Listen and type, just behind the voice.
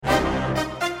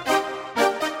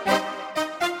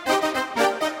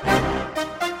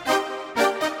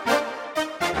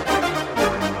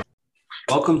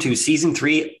Welcome to Season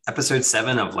 3, Episode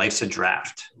 7 of Life's a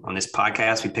Draft. On this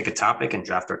podcast, we pick a topic and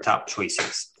draft our top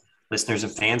choices. Listeners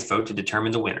and fans vote to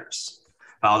determine the winners.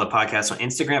 Follow the podcast on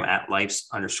Instagram at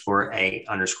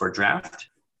lifes_a_draft.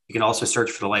 You can also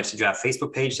search for the Life's a Draft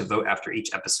Facebook page to vote after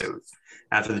each episode.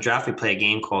 After the draft, we play a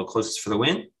game called Closest for the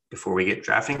Win. Before we get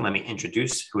drafting, let me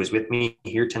introduce who is with me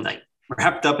here tonight.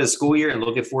 Wrapped up his school year and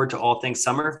looking forward to all things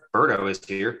summer, Berto is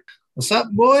here. What's up,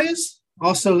 boys?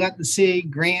 Also got to see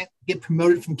Grant get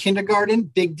promoted from kindergarten.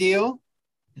 Big deal.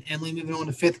 And Emily moving on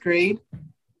to 5th grade.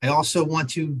 I also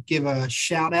want to give a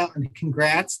shout out and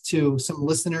congrats to some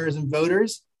listeners and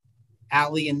voters,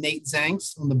 Allie and Nate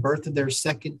Zanks, on the birth of their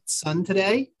second son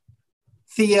today.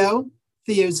 Theo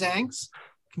Zanks.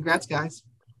 Congrats, guys.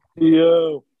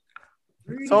 Theo.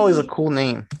 It's always a cool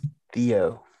name,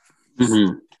 Theo.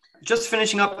 Mm-hmm. Just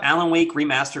finishing up Alan Wake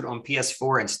Remastered on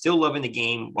PS4 and still loving the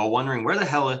game while wondering where the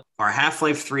hell are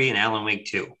Half-Life 3 and Alan Wake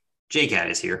 2.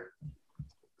 J-Cat is here.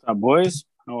 What's up, boys?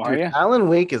 How are you? Alan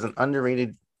Wake is an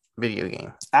underrated video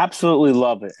game. Absolutely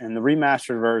love it. And the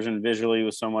remastered version visually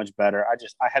was so much better.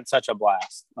 I had such a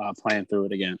blast playing through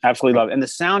it again. Absolutely love it. And the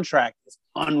soundtrack is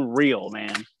unreal,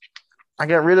 man. I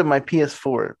got rid of my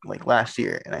PS4 like last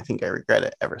year, and I think I regret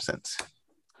it ever since.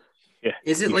 Yeah.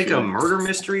 Is it like a murder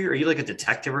mystery, or are you like a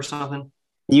detective or something?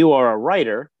 You are a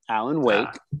writer, Alan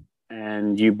Wake,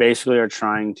 and you basically are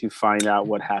trying to find out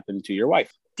what happened to your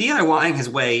wife. DIYing his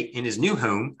way in his new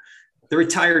home, the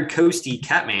retired Coastie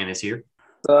Catman is here.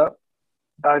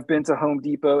 I've been to Home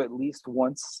Depot at least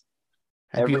once.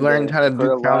 Have you learned how to do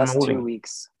the crown last molding? 2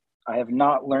 weeks? I have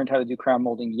not learned how to do crown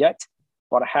molding yet.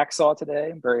 Bought a hacksaw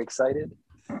today. I'm very excited.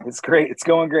 It's great. It's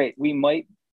going great. We might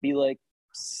be like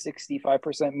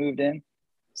 65% moved in.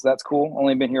 So that's cool.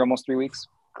 Only been here almost 3 weeks.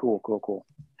 Cool.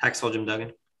 Hacksaw Jim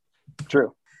Duggan.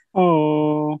 True.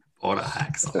 Oh. What a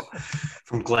hacksaw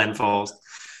from Glen Falls.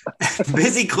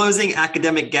 Busy closing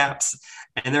academic gaps.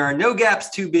 And there are no gaps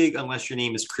too big unless your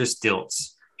name is Chris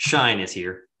Diltz. Shine is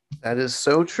here. That is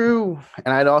so true.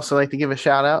 And I'd also like to give a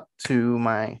shout out to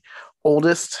my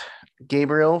oldest,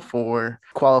 Gabriel, for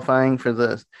qualifying for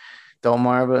the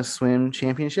Delmarva Swim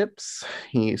Championships.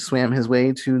 He swam his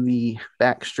way to the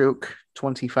backstroke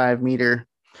 25-meter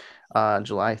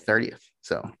July 30th.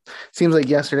 So seems like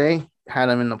yesterday had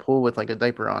him in the pool with like a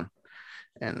diaper on.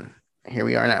 And here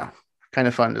we are now. Kind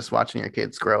of fun just watching your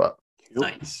kids grow up.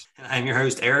 Nice. I'm your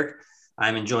host, Eric.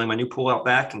 I'm enjoying my new pool out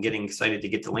back and getting excited to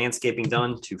get the landscaping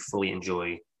done to fully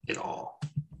enjoy it all.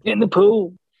 In the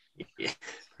pool. Yeah,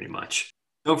 pretty much.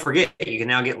 Don't forget, you can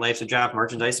now get Life's a Draft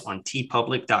merchandise on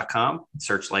tpublic.com.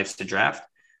 Search Life's a Draft.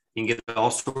 You can get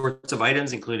all sorts of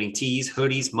items, including tees,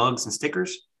 hoodies, mugs, and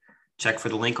stickers. Check for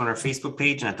the link on our Facebook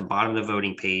page and at the bottom of the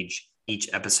voting page each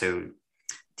episode.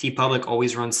 TeePublic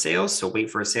always runs sales, so wait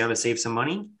for a sale to save some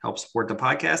money, help support the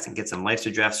podcast, and get some Life's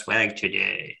a Draft swag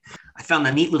today. I found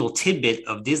a neat little tidbit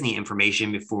of Disney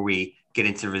information before we get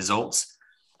into the results.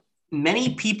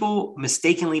 Many people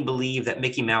mistakenly believe that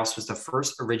Mickey Mouse was the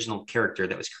first original character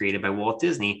that was created by Walt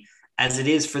Disney, as it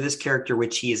is for this character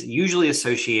which he is usually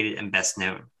associated and best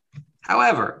known.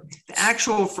 However, the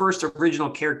actual first original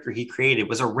character he created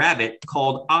was a rabbit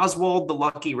called Oswald the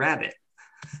Lucky Rabbit.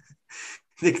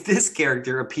 This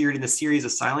character appeared in a series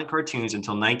of silent cartoons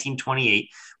until 1928,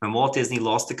 when Walt Disney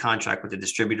lost the contract with the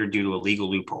distributor due to a legal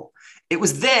loophole. It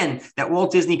was then that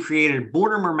Walt Disney created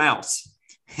Mortimer Mouse.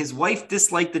 His wife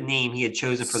disliked the name he had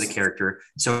chosen for the character,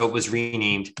 so it was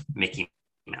renamed Mickey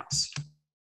Mouse.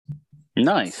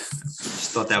 Nice.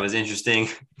 Just thought that was interesting.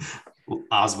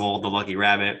 Oswald the Lucky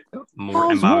Rabbit.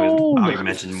 And Bobby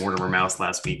mentioned Mortimer Mouse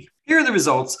last week. Here are the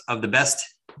results of the best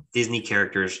Disney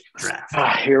characters draft.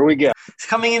 Here we go.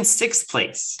 Coming in 6th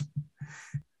place.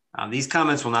 These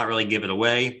comments will not really give it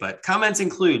away, but comments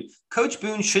include, Coach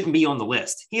Boone shouldn't be on the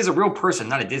list. He is a real person,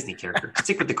 not a Disney character.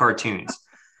 Stick with the cartoons.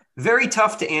 Very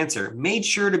tough to answer. Made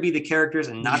sure to be the characters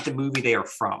and not the movie they are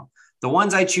from. The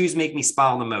ones I choose make me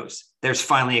smile the most. There's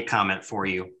finally a comment for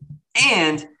you.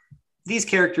 And these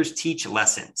characters teach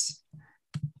lessons.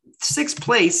 6th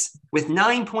place with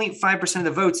 9.5% of the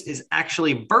votes is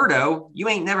actually Berto. You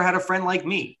ain't never had a friend like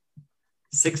me.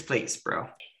 6th place, bro.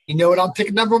 You know what? I'm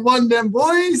picking number 1 then,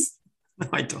 boys. No,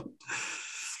 I don't.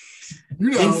 You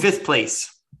know. In 5th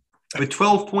place with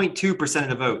 12.2% of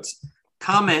the votes.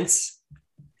 Comments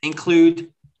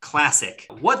include classic.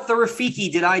 What the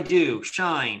Rafiki did I do?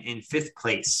 Shine in 5th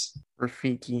place.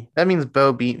 Rafiki. That means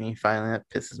Bo beat me finally. That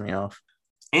pisses me off.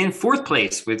 In 4th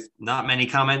place with not many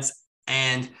comments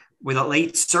and with a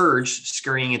late surge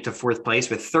scurrying into 4th place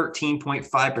with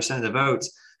 13.5% of the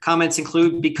votes. Comments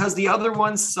include because the other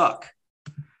ones suck.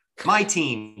 My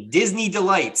team, Disney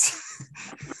Delights,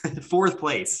 4th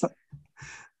place.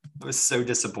 I was so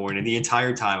disappointed. The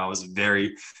entire time I was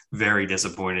very, very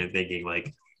disappointed, thinking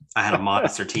like I had a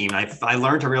monster team. I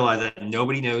learned to realize that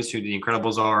nobody knows who the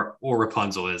Incredibles are or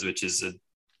Rapunzel is, which is a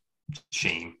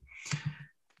shame.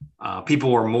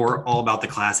 People were more all about the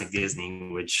classic Disney,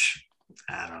 which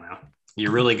I don't know.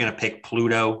 You're really going to pick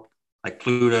Pluto? Like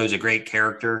Pluto's a great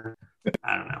character.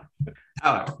 I don't know.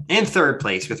 However, in third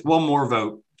place with one more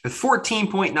vote, with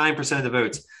 14.9% of the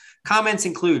votes, comments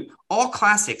include all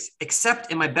classics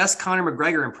except in my best Conor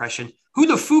McGregor impression. Who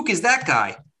the fook is that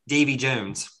guy? Davy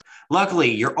Jones.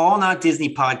 Luckily, you're all not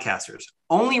Disney podcasters.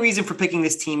 Only reason for picking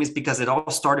this team is because it all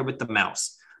started with the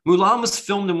mouse. Mulan was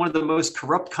filmed in one of the most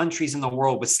corrupt countries in the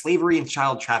world with slavery and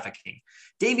child trafficking.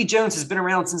 Davy Jones has been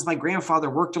around since my grandfather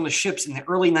worked on the ships in the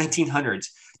early 1900s.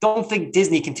 Don't think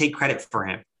Disney can take credit for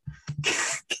him.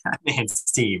 Catman's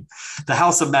team. The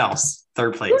House of Mouse,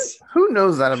 third place. Who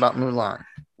knows that about Mulan?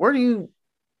 Where do you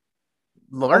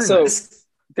learn Also, this?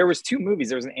 there was 2 movies.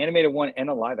 There was an animated one and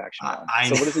a live action one. I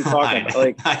So what is he talking about?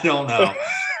 Like, I don't know.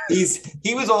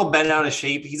 He was all bent out of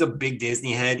shape. He's a big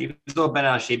Disney head. He was all bent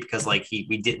out of shape because like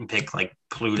we didn't pick like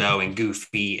Pluto and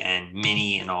Goofy and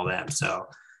Minnie and all that. So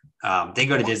they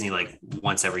go to Disney like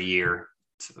once every year.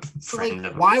 Friend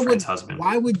of a friend's husband.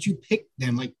 Why would you pick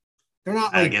them? Like they're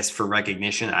not. Like, I guess for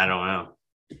recognition. I don't know.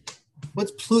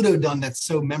 What's Pluto done that's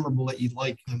so memorable that you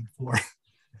like them for?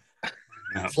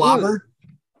 No. Flobber.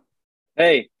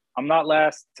 hey, I'm not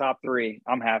last. Top 3.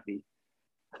 I'm happy.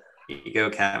 Here you go,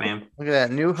 Catman. Look at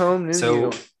that. New home, new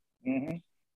So you.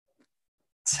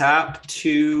 top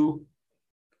 2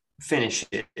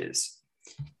 finishes.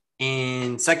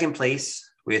 In second place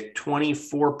with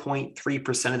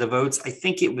 24.3% of the votes. I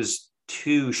think it was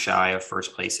 2 shy of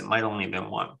first place. It might only have been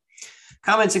 1.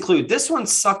 Comments include, this one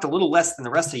sucked a little less than the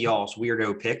rest of y'all's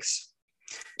weirdo picks.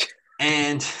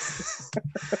 And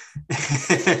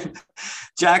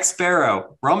Jack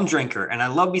Sparrow, rum drinker, and I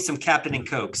love me some Captain and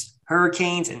Cokes,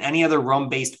 Hurricanes, and any other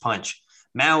rum-based punch.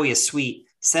 Maui is sweet,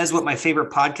 says what my favorite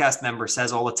podcast member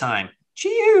says all the time.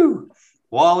 Chee-oo!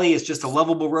 Wally is just a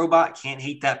lovable robot, can't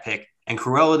hate that pick. And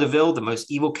Cruella de Vil, the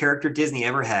most evil character Disney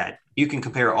ever had. You can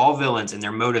compare all villains and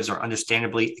their motives are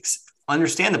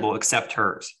understandable except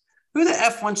hers. Who the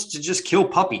F wants to just kill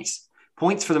puppies?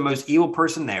 Points for the most evil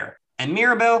person there. And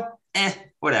Mirabelle?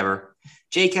 Whatever.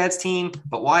 J-Cat's team,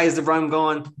 but why is the run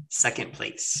gone? Second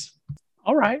place.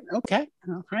 All right. Okay.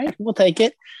 All right. We'll take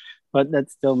it. But that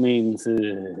still means...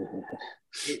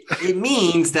 It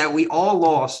means that we all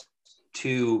lost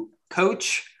to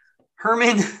Coach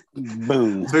Herman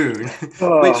Boone.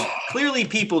 Which clearly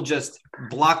people just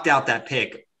blocked out that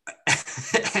pick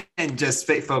and just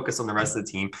focus on the rest of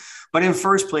the team. But in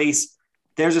first place,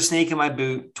 there's a snake in my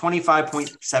boot,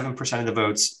 25.7% of the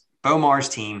votes, Bomar's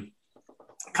team.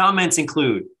 Comments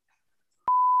include,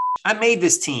 I made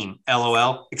this team,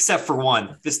 LOL, except for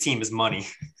one. This team is money.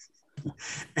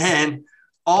 And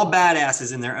all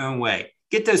badasses in their own way.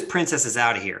 Get those princesses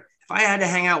out of here. If I had to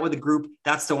hang out with a group,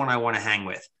 that's the one I want to hang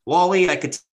with. Wally, I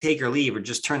could take or leave or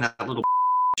just turn that little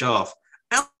off.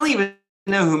 I don't even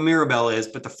know who Mirabelle is,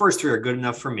 but the first 3 are good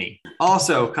enough for me.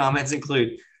 Also, comments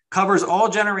include, covers all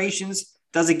generations.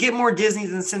 Does it get more Disney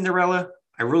than Cinderella?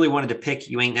 I really wanted to pick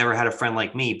You Ain't Never Had a Friend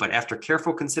Like Me, but after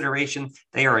careful consideration,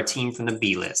 they are a team from the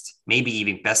B list. Maybe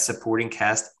even best supporting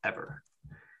cast ever.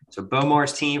 So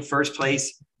Bomar's team, first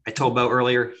place. I told Bo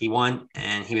earlier he won,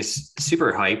 and he was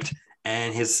super hyped.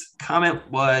 And his comment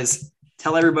was,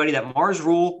 tell everybody that Mars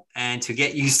rule and to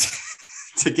get used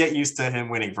to him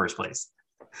winning first place.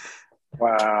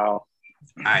 Wow.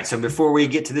 All right, so before we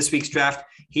get to this week's draft,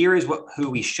 here is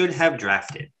who we should have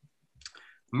drafted.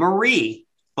 Marie,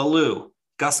 Baloo,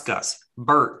 Gus Gus,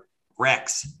 Bert,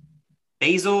 Rex,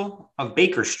 Basil of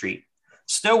Baker Street,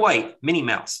 Snow White, Minnie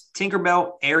Mouse,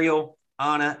 Tinkerbell, Ariel,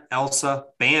 Anna, Elsa,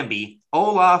 Bambi,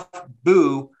 Olaf,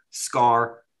 Boo,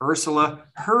 Scar, Ursula,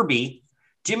 Herbie,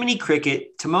 Jiminy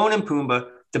Cricket, Timon and Pumbaa,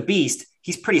 the Beast.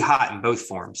 He's pretty hot in both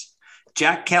forms.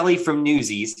 Jack Kelly from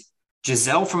Newsies,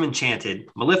 Giselle from Enchanted,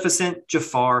 Maleficent,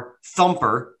 Jafar,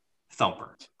 Thumper,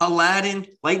 Aladdin,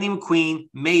 Lightning McQueen,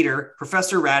 Mater,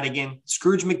 Professor Radigan,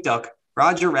 Scrooge McDuck,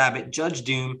 Roger Rabbit, Judge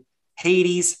Doom,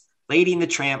 Hades, Lady and the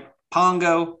Tramp,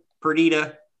 Pongo,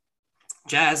 Perdita,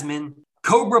 Jasmine,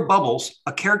 Cobra Bubbles,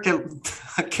 a character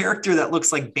that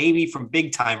looks like Baby from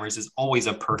Big Timers is always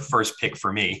a first pick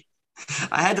for me.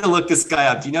 I had to look this guy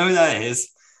up. Do you know who that is?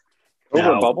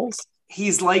 Cobra Bubbles?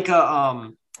 He's like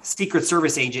a Secret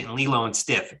Service agent in Lilo and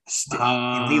Stitch.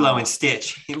 Lilo and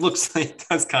Stitch. He looks like,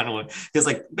 that's kind of what he's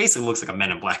like, basically looks like a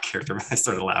Men in Black character. I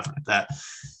started laughing at that.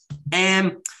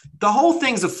 And the whole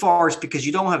thing's a farce because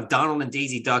you don't have Donald and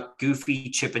Daisy Duck, Goofy,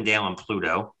 Chip and Dale, and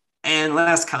Pluto. And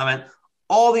last comment,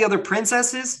 all the other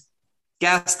princesses,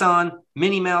 Gaston,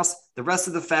 Minnie Mouse, the rest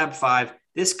of the Fab Five.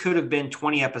 This could have been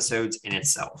 20 episodes in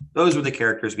itself. Those were the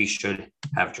characters we should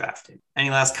have drafted. Any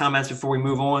last comments before we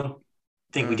move on?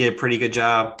 I think we did a pretty good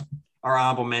job. Our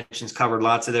honorable mentions covered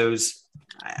lots of those.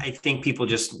 I think people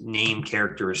just name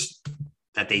characters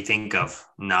that they think of,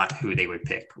 not who they would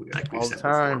pick, like we've said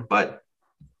before. But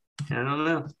I don't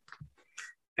know.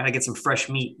 Got to get some fresh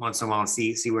meat once in a while and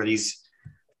see where these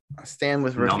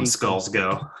numbskulls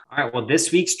go. All right, well,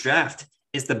 this week's draft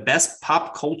is the best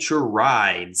pop culture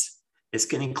rides. This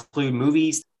can include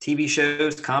movies, TV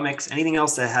shows, comics, anything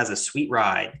else that has a sweet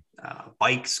ride.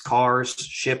 Bikes, cars,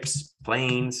 ships,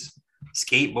 planes,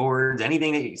 skateboards,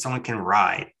 anything that someone can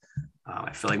ride.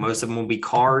 I feel like most of them will be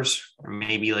cars or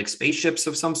maybe like spaceships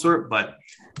of some sort, but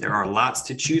there are lots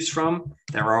to choose from.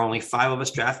 There are only 5 of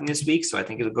us drafting this week, so I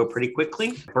think it'll go pretty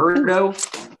quickly. Birdo,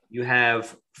 you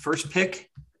have first pick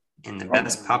in the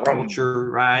best pop culture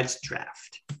rides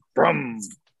draft.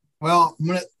 Well,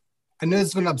 I know this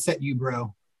is going to upset you,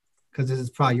 bro, because this is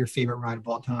probably your favorite ride of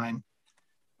all time.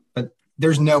 But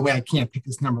there's no way I can't pick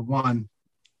this number 1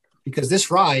 because this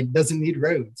ride doesn't need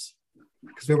roads.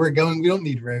 Because where we're going, we don't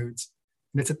need roads.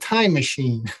 And it's a time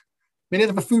machine. Made out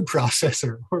of a food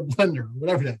processor or a blender,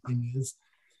 whatever that thing is.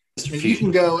 And you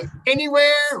can go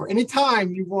anywhere or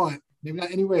anytime you want. Maybe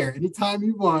not anywhere, anytime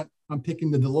you want. I'm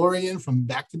picking the DeLorean from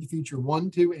Back to the Future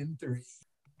 1, 2, and 3.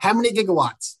 How many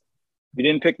gigawatts? You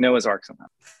didn't pick Noah's Ark somehow.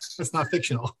 That's not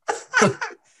fictional.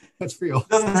 That's real. It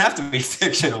doesn't have to be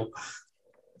fictional.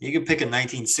 You can pick a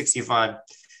 1965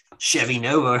 Chevy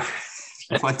Nova if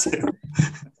you want to.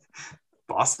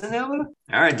 Boston Nova?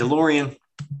 All right, DeLorean.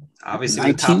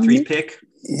 Obviously, the top 3 pick.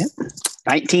 Yeah.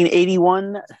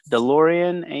 1981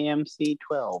 DeLorean AMC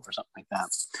 12 or something like that.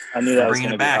 I knew that was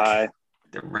going to be high.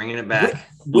 They're bringing it back.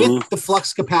 With the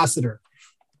flux capacitor.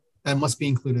 That must be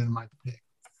included in my pick.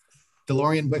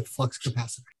 DeLorean with flux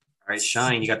capacitor. All right,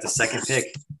 Shine, you got the second pick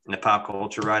in the pop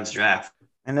culture rides draft.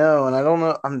 I know, and I don't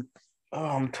know.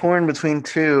 I'm torn between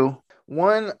 2.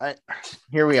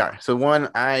 Here we are. So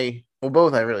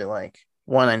both I really like.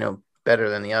 One I know better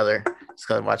than the other. Just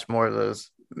gotta watch more of those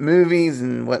movies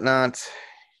and whatnot.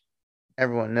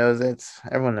 Everyone knows it.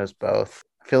 Everyone knows both.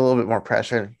 I feel a little bit more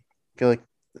pressure. I feel like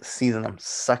this season I'm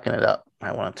sucking it up.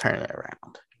 I want to turn it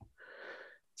around.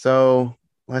 So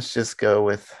let's just go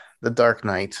with the Dark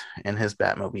Knight and his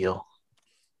Batmobile.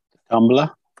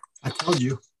 Tumbler? I told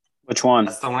you. Which one?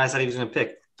 That's the one I said he was going to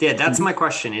pick. Yeah, that's my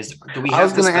question is, do we I have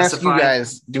was to going to ask specify? you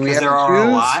guys, do we have Because there to are choose?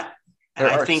 a lot, and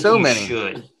There I are think so you many.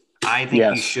 should. I think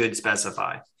you should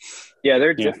specify. Yeah,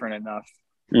 they're different enough.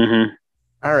 Mm-hmm.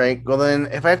 All right. Well, then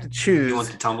if I have to choose, You want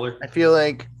the tumbler? I feel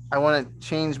like I want to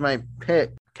change my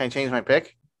pick. Can I change my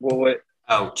pick? Well, what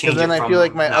Oh, change then it I from feel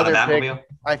like my not a other pick- Batmobile?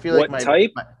 I feel like What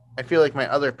type? I feel like my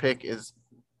other pick is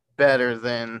better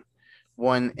than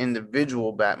one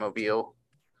individual Batmobile,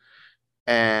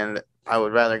 and I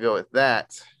would rather go with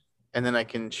that. And then I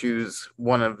can choose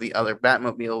one of the other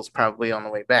Batmobiles probably on the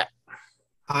way back.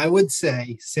 I would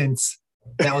say, since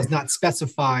that was not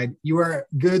specified, you are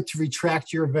good to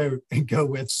retract your vote and go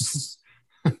with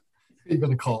who you're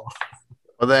going to call.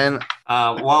 Well, then,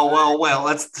 Well.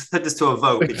 Let's put this to a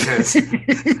vote because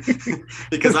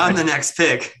because I'm the next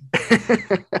pick,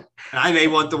 and I may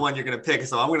want the one you're going to pick.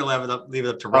 So I'm going to leave it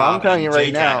up to Rob. I'm telling you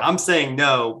right now. I'm saying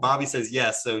no. Bobby says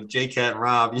yes. So J-Cat and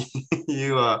Rob,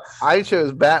 you I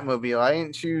chose Batmobile. I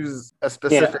didn't choose a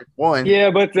specific one. Yeah,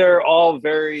 but they're all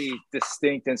very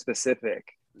distinct and specific.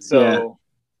 So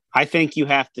I think you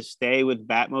have to stay with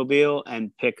Batmobile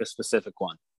and pick a specific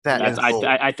one.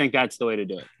 I think that's the way to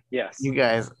do it. yes. You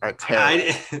guys are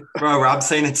terrible. Bro, Rob's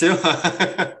saying it too.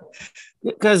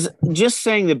 Because just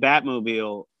saying the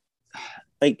Batmobile,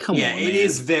 like, come on, it man.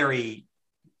 is very.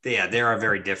 Yeah, they are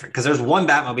very different because there's one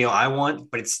Batmobile I want,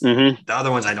 but it's Mhm. the other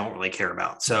ones I don't really care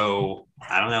about. So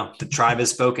I don't know. The tribe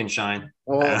has spoken, Shine.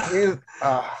 Well,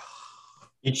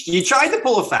 You tried to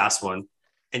pull a fast one,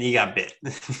 and you got bit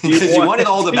because you wanted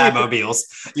all the Batmobiles.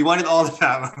 You wanted all the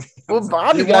Batmobiles. well,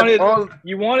 Bobby You got wanted- all.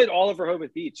 You wanted Oliver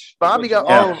Hobbit Beach. Bobby got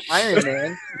all of Iron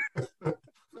Man.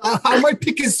 I might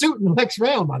pick his suit in the next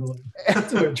round, by the way.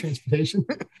 That's a weird transportation.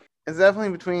 It's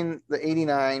definitely between the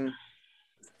 89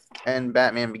 and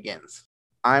Batman Begins.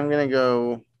 I'm gonna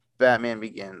go Batman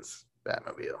Begins,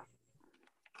 Batmobile.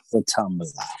 The Tumbler.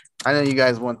 I know you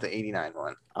guys want the 89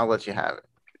 one. I'll let you have it.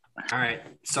 All right.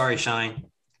 Sorry, Shine.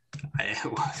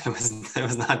 It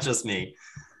was not just me.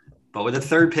 But with the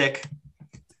third pick,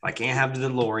 if I can't have the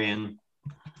DeLorean,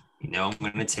 I'm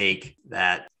going to take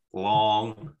that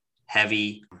long,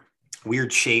 heavy,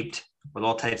 weird shaped with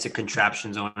all types of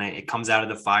contraptions on it. It comes out of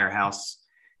the firehouse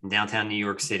in downtown New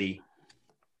York City.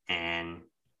 And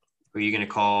who are you going to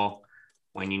call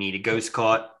When you need a ghost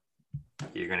caught,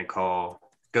 you're going to call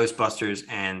Ghostbusters,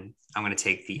 and I'm going to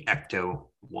take the Ecto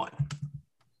 1.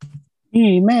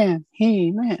 He-Man.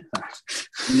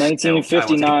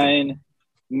 1959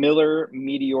 Miller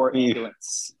Meteor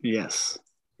ambulance. Yes.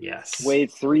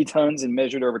 Weighed 3 tons and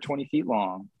measured over 20 feet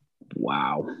long.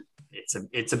 Wow.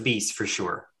 It's a beast for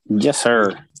sure. Yes,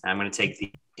 sir. I'm going to take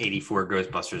the 84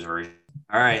 Ghostbusters version.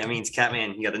 All right. That means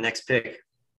Catman, you got the next pick.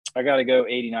 I got to go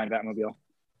 89 Batmobile.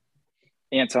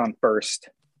 Anton first.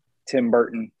 Tim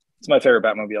Burton. It's my favorite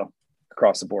Batmobile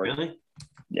across the board. Really?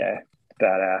 Yeah.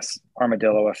 Badass.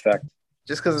 Armadillo effect.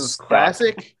 Just because it's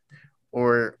classic,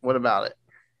 or what about it?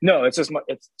 No, it's just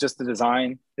the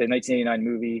design, the 1989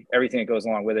 movie, everything that goes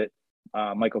along with it.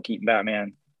 Michael Keaton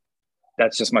Batman.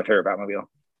 That's just my favorite Batmobile,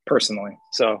 personally.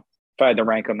 So if I had to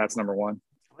rank them, that's number one.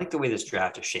 I like the way this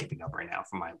draft is shaping up right now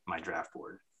for my draft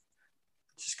board.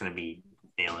 It's just going to be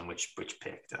nailing which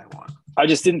pick that I want. I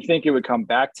just didn't think it would come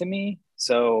back to me,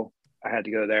 so I had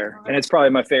to go there. And it's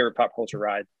probably my favorite pop culture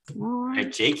ride. All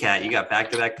right, J-Cat, you got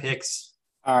back-to-back picks.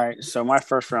 All right. So my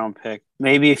first round pick,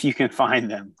 maybe if you can find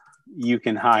them, you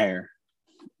can hire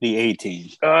the A-Team.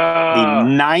 The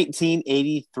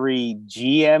 1983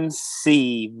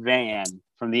 GMC van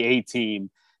from the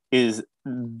A-Team is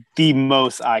the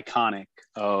most iconic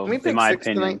of, in my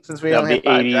opinion, since we only the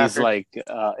have 80s. drafters. Like,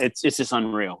 it's just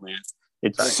unreal, man.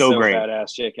 It's That's so great.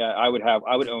 Badass, Jake. I would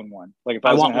own one. Like if I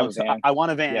I was want gonna one. have a van. I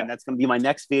want a van. Yeah. That's going to be my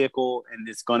next vehicle, and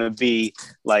it's going to be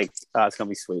like it's going to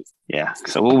be sweet. Yeah.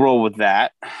 So we'll roll with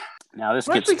that. Now this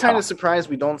I'm gets actually kind of tough. surprised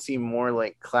we don't see more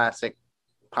like classic,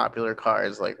 popular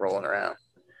cars like rolling around.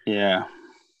 Yeah.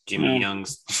 Jimmy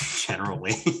Young's General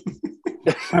Lee.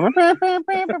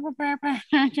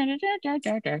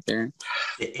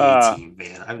 The A-Team,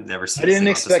 man. I've never seen I didn't an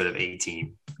expect- episode of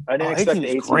A-Team. I didn't Oh, expect the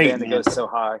A-Team's 18 great, van to man. go so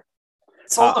high.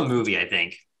 It's all the movie, I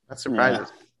think. That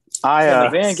surprises. The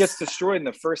van gets destroyed in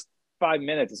the first 5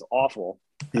 minutes. Is awful.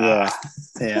 Yeah.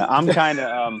 I'm kind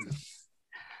of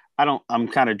I'm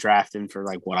kind of drafting for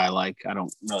like what I like. I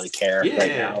don't really care right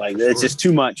now. Like sure. it's just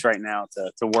too much right now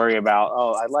to worry about.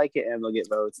 Oh, I like it and they'll get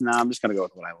votes. No, I'm just gonna go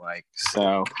with what I like.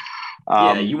 So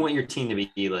You want your team to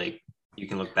be like you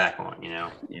can look back on, you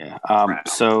know. Yeah.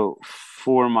 So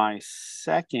for my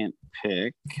second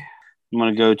pick, I'm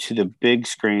gonna go to the big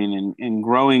screen. And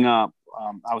growing up,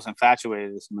 I was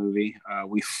infatuated with this movie.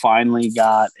 We finally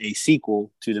got a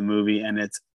sequel to the movie, and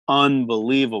it's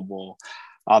unbelievable.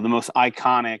 The most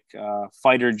iconic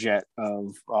fighter jet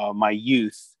of my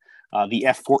youth, the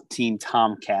F-14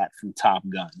 Tomcat from Top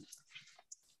Gun.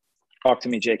 Talk to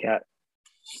me, J-Cat.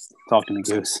 Talk to me,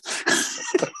 Goose.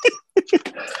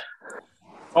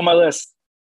 On my list.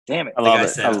 Damn it. I Like love I it.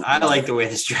 said, I like the way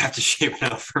this draft is shaping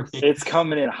up for me. It's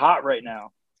coming in hot right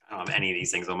now. I don't have any of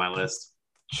these things on my list.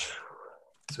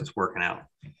 So it's working out.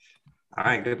 All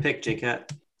right, good pick,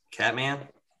 J-Cat. Catman,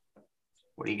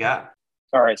 what do you got?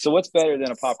 All right. So what's better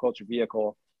than a pop culture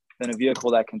vehicle than a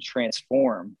vehicle that can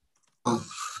transform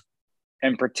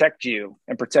and protect you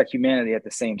and protect humanity at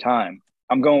the same time?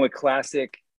 I'm going with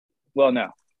classic. Well, no.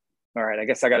 All right. I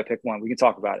guess I got to pick one. We can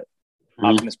talk about it.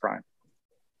 Mhm. Optimus Prime.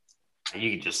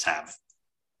 You could just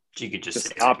Just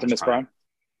say Optimus Prime.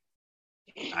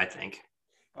 I think.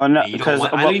 Oh, no, I because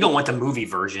know you don't want the movie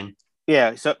version.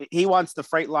 yeah, so he wants the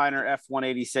Freightliner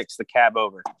F-186, the cab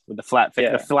over with the flat face.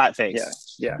 Yeah. The flat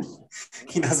face. Yeah.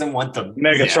 He doesn't want the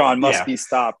Megatron must yeah. be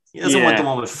stopped. He doesn't want Yeah. the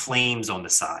one with flames on the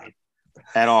side.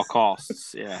 At all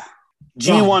costs. Yeah.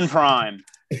 G1 Prime.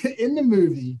 In the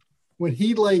movie, when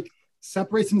he like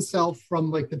separates himself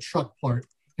from like the truck part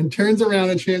and turns around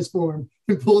and transforms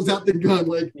and pulls out the gun,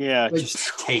 like Yeah. Like,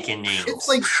 Just taking nails. it's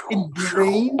like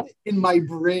ingrained in my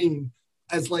brain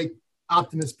as like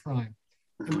Optimus Prime.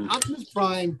 And when Optimus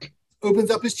Prime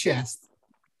opens up his chest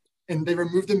and they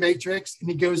remove the Matrix and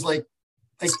he goes like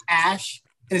Ash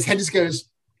and his head just goes,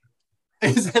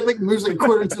 and his head like moves like a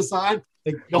quarter to the side.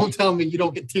 Like, don't tell me you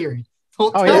don't get teary.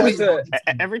 Don't Oh, tell yeah. me you don't get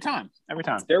teary. Every time.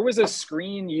 There was a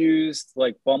screen used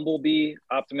like Bumblebee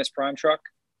Optimus Prime truck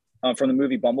from the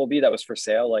movie Bumblebee that was for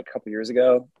sale like a couple years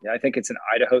ago. Yeah, I think it's in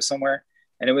Idaho somewhere.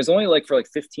 And it was only like for like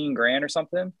 15 grand or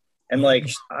something. And like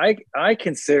I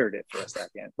considered it for a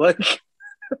second. Like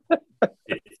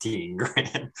 15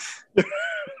 grand.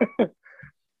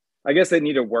 I guess they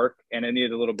need to work and it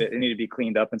needed a little bit, it needed to be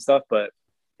cleaned up and stuff, but it'd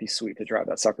be sweet to drive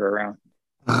that sucker around.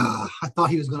 I thought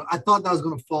that was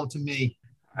gonna fall to me.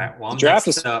 All right, well, I'm Draft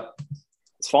next is- up.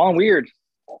 It's falling weird.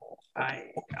 I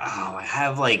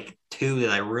have like two that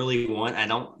I really want.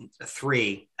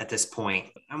 Three at this point.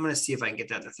 I'm gonna see if I can get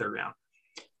that in the third round.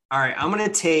 All right, I'm gonna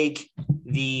take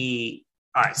the.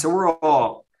 All right, so we're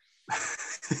all.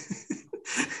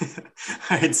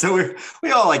 All right, so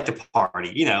we all like to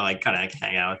party, like kind of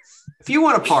hang out. If you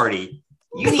want to party,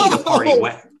 you need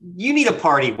a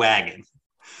party wagon.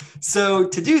 So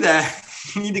to do that,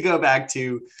 you need to go back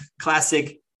to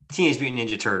classic Teenage Mutant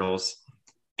Ninja Turtles,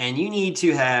 and you need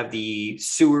to have the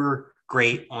sewer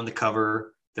grate on the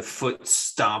cover, the foot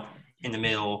stomp in the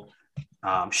middle,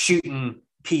 shooting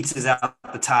pizzas out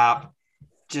the top,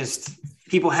 just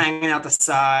people hanging out the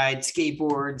side,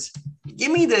 skateboards.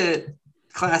 Give me the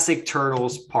classic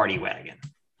Turtles party wagon.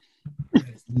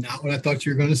 That's not what I thought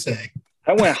you were going to say.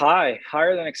 That went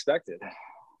higher than expected.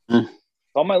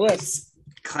 On my list.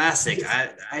 Classic.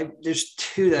 There's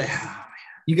two that.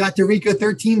 You got the Rico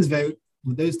 13's vote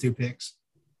with those two picks.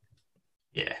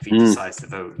 Yeah, if he decides to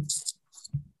vote.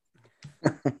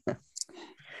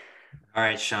 All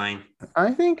right, Shine.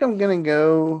 I think I'm gonna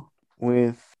go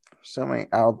with somebody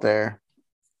out there.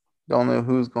 Don't know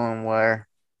who's going where.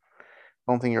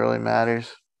 Don't think it really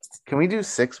matters. Can we do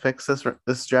 6 picks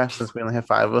this draft since we only have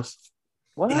 5 of us?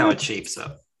 See how it shapes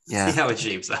up. Yeah. See how it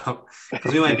shapes up.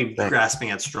 Because we might be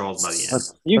grasping at straws by the end.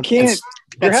 You can't.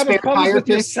 You're having problems with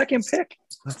your second pick.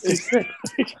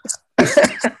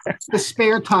 The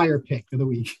spare tire pick of the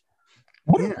week.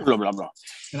 Blah, blah, blah.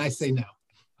 And I say no.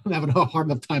 I'm having a hard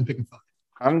enough time picking 5.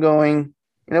 I'm going,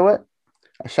 you know what?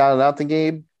 I shouted out to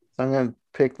Gabe, so I'm going to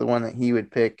pick the one that he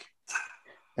would pick,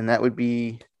 and that would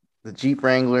be the Jeep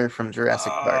Wrangler from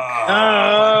Jurassic Park.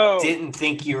 I didn't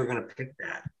think you were going to pick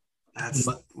that. That's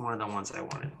one of the ones I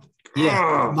wanted.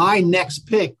 Yeah, my next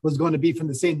pick was going to be from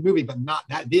the same movie, but not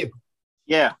that vehicle.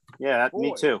 Yeah,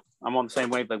 me too. I'm on the same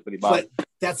wavelength with you, Bob. But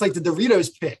that's like the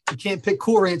Doritos pick. You can't pick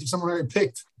Cool Ranch if someone already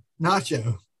picked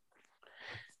Nacho.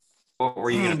 What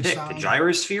were you going to pick? The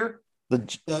Gyrosphere?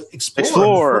 The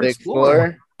Explorer. The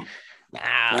Explorer.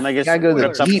 And I guess gotta go the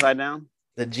Jeep. upside down.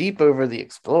 The Jeep over the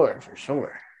Explorer for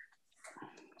sure.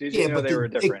 Did you know they were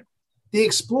different? The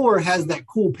Explorer has that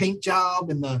cool paint job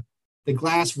and the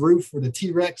glass roof where the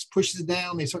T-Rex pushes it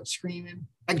down. They start screaming.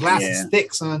 That glass is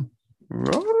thick, son.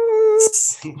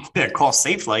 Yeah, call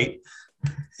Safe Light.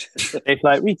 Safe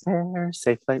Light repair.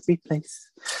 Safe Light replace.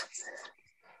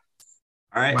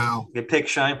 All right. Wow. Good pick,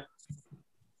 Shine.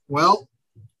 Well,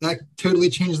 that totally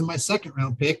changes my second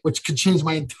round pick, which could change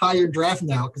my entire draft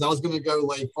now because I was going to go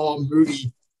like all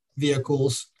movie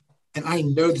vehicles. And I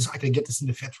know I could get this in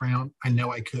the 5th round. I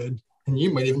know I could. And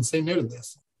you might even say no to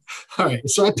this. All right.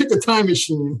 So I picked a time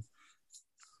machine.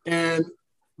 And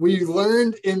we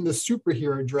learned in the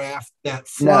superhero draft that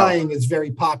flying is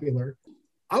very popular.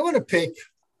 I want to pick, it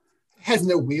has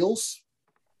no wheels.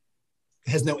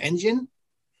 It has no engine.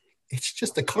 It's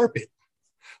just a carpet.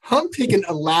 I'm picking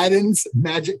Aladdin's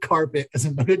magic carpet as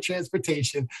a mode of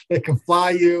transportation that can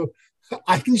fly you.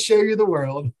 I can show you the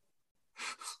world.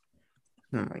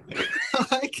 Oh my God.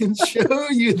 I can show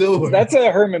you the world. That's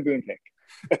a Herman Boone pick.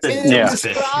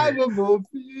 Indescribable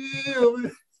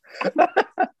feeling.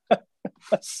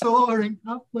 Soaring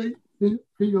halfway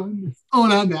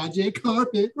on a magic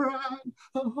carpet ride.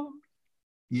 Oh.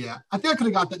 Yeah, I think I could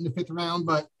have got that in the 5th round,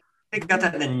 but I got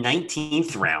that in the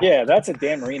 19th round. Yeah, that's a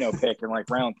Dan Marino pick in like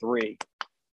round 3.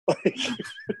 I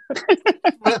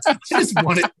just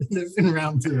won it in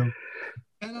round 2.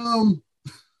 And all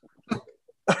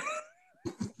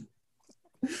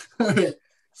right.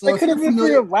 So I could have been for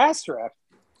your last draft.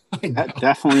 That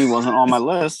definitely wasn't on my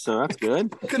list, so that's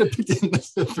good. I could have picked it in the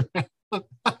 5th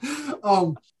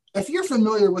round. If you're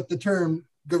familiar with the term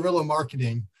guerrilla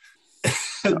marketing,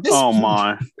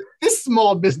 this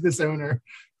small business owner,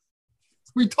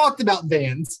 we talked about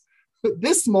vans, but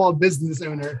this small business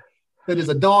owner that is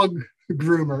a dog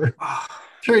groomer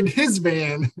turned his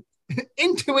van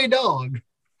into a dog.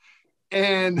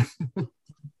 And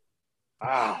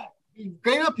he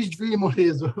gave up his dream on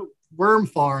his worm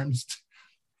farms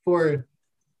for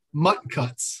mutt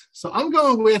cuts. So I'm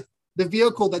going with the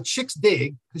vehicle that chicks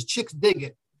dig, because chicks dig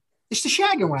it. It's the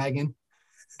Shaggin' Wagon.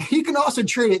 You can also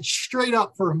trade it straight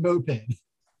up for a moped.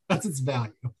 That's its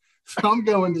value. So I'm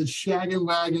going to Shaggin'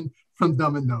 Wagon from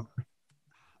Dumb and Dumber.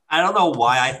 I don't know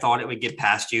why I thought it would get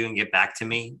past you and get back to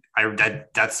me.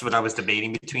 That's what I was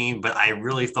debating between, but I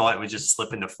really thought it would just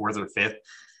slip into 4th or 5th.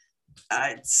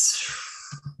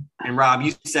 And Rob,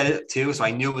 you said it too, so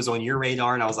I knew it was on your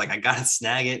radar, and I was like, I gotta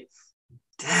snag it.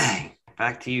 Dang.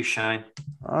 Back to you, Shine.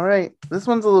 All right. This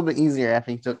one's a little bit easier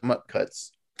after you took mutt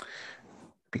cuts,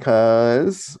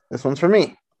 because this one's for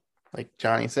me. Like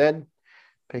Johnny said,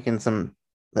 picking some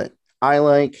that I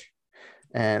like,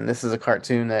 and this is a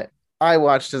cartoon that I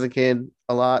watched as a kid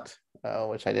a lot,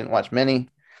 which I didn't watch many,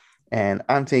 and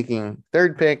I'm taking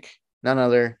 3rd pick, none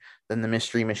other than the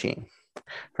Mystery Machine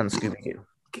from Scooby-Doo.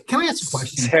 Can I ask a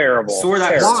question? Terrible. Swore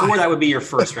that would be your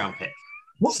 1st round pick.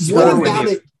 What Score with about you.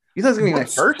 it? You thought it was gonna be my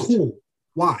What's first? cool?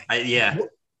 Why? Yeah.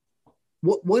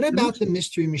 What about the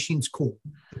mystery machine's cool?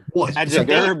 What? Magic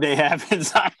herb they have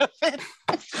inside of it.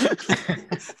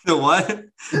 The what? That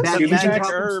The engine magic problems?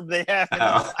 herb they have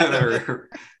Oh, inside of it.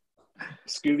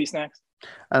 Scooby snacks.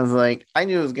 I was like, I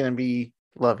knew it was gonna be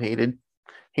hated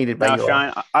by Now, you all.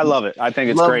 Shine, I love it. I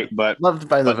think it's Love- great, but Loved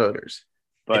by the but- voters.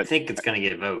 I but think it's going to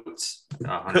get votes.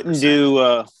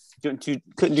 100%.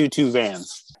 couldn't do two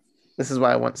vans. This is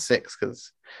why I want 6,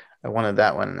 because I wanted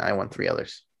that one and I want 3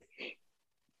 others.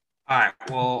 All right.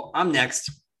 Well, I'm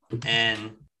next.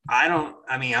 And I'm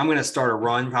going to start a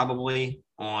run probably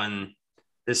on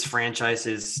this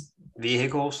franchise's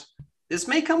vehicles. This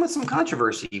may come with some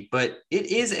controversy, but it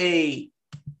is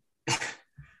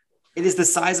the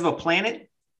size of a planet.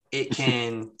 It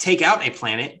can take out a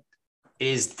planet. It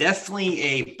is definitely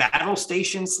a battle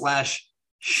station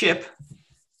 / ship.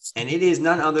 And it is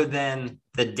none other than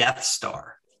the Death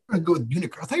Star. I'm gonna go with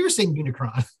Unicron. I thought you were saying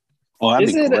Unicron. Oh, that'd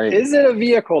Is be it great. is it a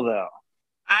vehicle though?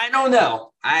 I don't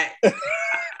know. I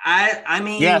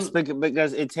mean, Yes,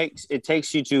 because it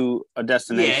takes you to a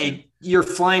destination. yeah, you're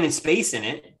flying in space in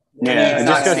it. Yeah, it's and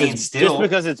not just staying still.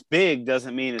 because it's big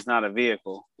doesn't mean it's not a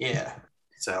vehicle. Yeah.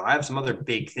 So I have some other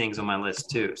big things on my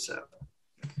list too. So,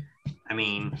 I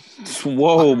mean,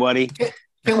 Whoa, buddy!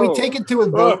 Can we take it to a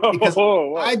vote? Because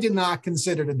Whoa. I do not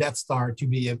consider the Death Star to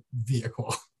be a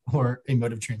vehicle or a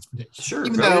mode of transportation. sure.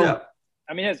 Even vote it though up.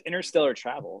 I mean, it has interstellar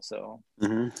travel, so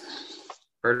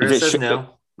Berger If it says sh-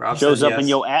 no. Rob Shows says up yes. in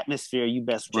your atmosphere, you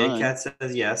best J run. Cat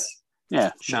says yes.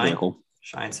 Yeah, Shine. vehicle.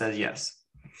 Shine says yes.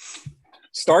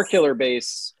 Star Killer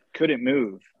base couldn't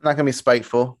move, I'm not gonna be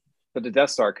spiteful. but the Death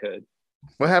Star could,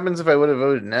 What happens if I would have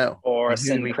voted no? or a Who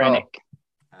did we call? Synchronic.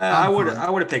 I I'm would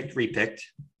fine. have picked repicked.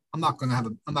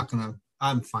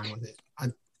 I'm fine with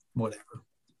it. Whatever.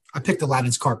 I picked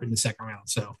Aladdin's carpet in the second round,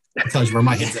 so that tells you where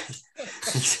my head's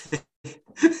at.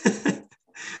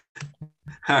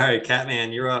 All right,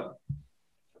 Catman, you're up.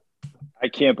 I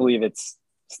can't believe it's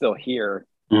still here.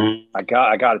 Mhm. I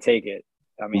got to take it.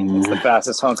 I mean, it's the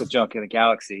fastest hunk of junk in the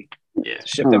galaxy. Yeah. It's a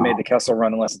ship that made the Kessel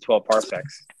run in less than 12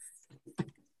 parsecs.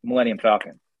 Millennium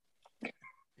Falcon.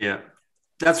 Yeah.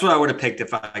 That's what I would have picked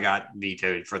if I got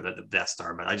vetoed for the Death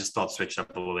Star, but I just thought switched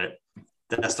up a little bit.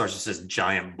 Death Star's just this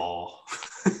giant ball.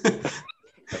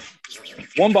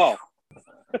 One ball.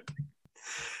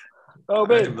 Oh,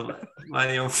 baby.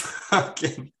 Millennium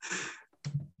Falcon.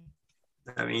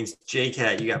 That means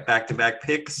J-Cat, you got back-to-back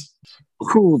picks.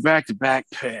 Cool, back-to-back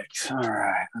picks. All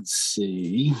right, let's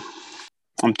see.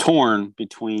 I'm torn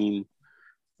between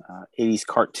 80s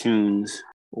cartoons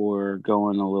or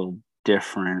going a little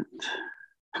different.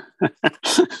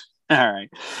 All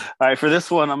right. For this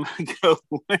one, I'm going to go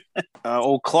with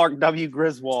old Clark W.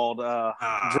 Griswold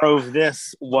drove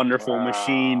this wonderful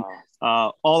machine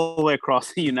all the way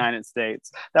across the United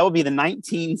States. That would be the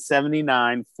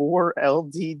 1979 Ford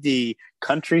LTD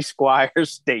Country Squire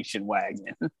station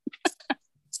wagon.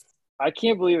 I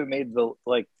can't believe it made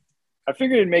I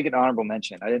figured it'd make an honorable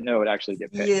mention. I didn't know it actually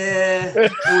get picked. Yeah, it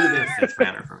would have been a fifth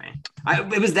rounder for me.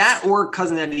 It was that or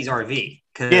Cousin Eddie's RV.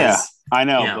 Yeah, I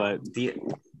know, but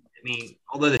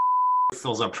although the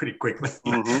fills up pretty quickly.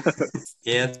 Mhm.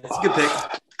 Yeah, it's a good pick.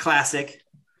 Classic.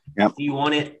 Yep. Do you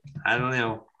want it? I don't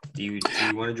know. Do you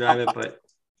want to drive it? But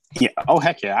yeah, oh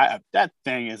heck yeah, that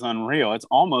thing is unreal. It's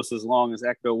almost as long as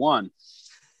Ecto One.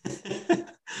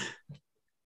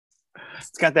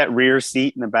 It's got that rear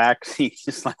seat in the back, so you can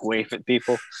just like wave at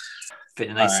people. fit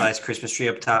a nice All right. size Christmas tree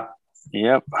up top.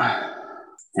 Yep.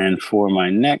 And for my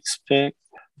next pick,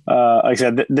 like I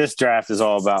said, this draft is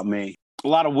all about me. A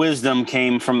lot of wisdom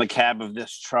came from the cab of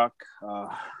this truck.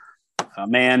 A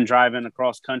man driving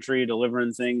across country,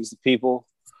 delivering things to people,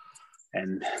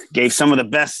 and gave some of the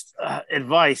best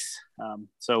advice.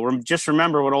 So just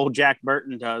remember what old Jack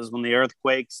Burton does when the earth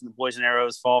quakes and the poison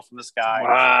arrows fall from the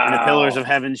sky and the pillars of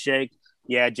heaven shake.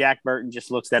 Yeah, Jack Burton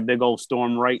just looks that big old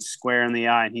storm right square in the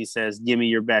eye and he says, "Give me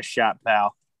your best shot,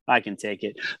 pal. I can take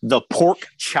it." The Pork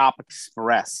Chop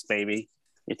Express, baby.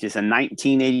 It is a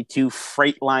 1982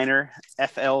 Freightliner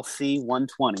FLC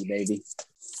 120, baby.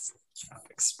 Chop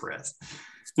Express.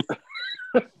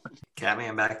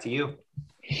 Catman, back to you.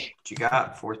 What you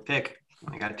got? Fourth pick.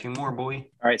 I got two more, boy.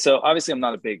 All right. So obviously I'm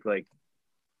not a big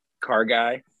car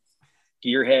guy,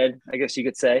 gearhead, I guess you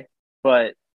could say,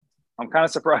 but I'm kind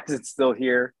of surprised it's still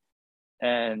here.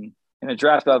 And in a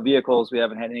draft about vehicles, we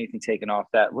haven't had anything taken off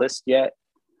that list yet.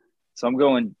 So I'm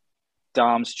going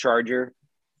Dom's Charger,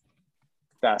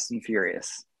 Fast and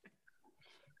Furious.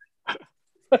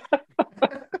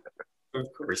 Of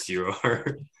course you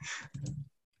are.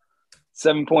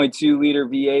 7.2 liter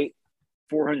V8,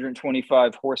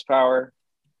 425 horsepower,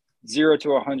 0 to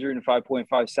 100 in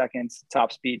 5.5 seconds.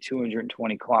 Top speed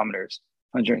 220 kilometers,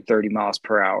 130 miles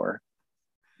per hour.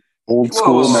 Old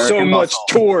school Whoa. American So much muscle.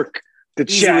 torque. The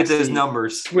Easy with those chassis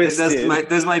numbers. twisted.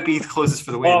 Those might be the closest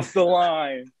for the win. Off the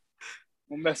line.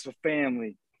 Don't mess with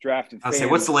family. Drafting I'll family.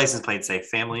 say, what's the license plate say?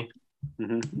 Family?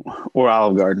 Or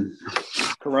Olive Garden.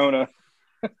 Corona.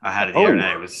 I had it the other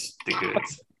day. It was the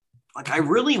goods. Like, I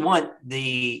really want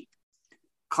the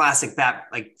classic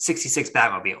 66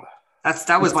 Batmobile.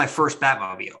 That was my first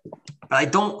Batmobile. But I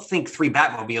don't think 3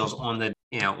 Batmobiles on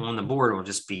the board will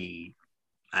just be,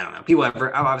 I don't know.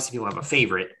 Obviously people have a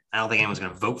favorite. I don't think anyone's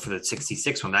going to vote for the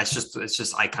 66 one. It's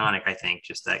just iconic, I think.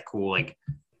 Just that cool, like,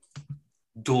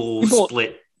 dual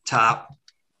split top.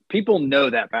 People know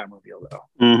that Batmobile, though.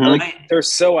 Mm-hmm. Like, they're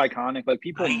so iconic. Like,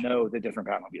 people know the different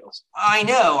Batmobiles. I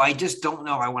know. I just don't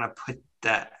know if I want to put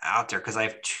that out there because I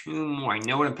have 2 more. I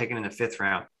know what I'm picking in the 5th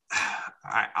round.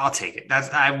 I'll take it.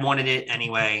 I wanted it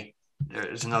anyway.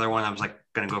 There's another one I was like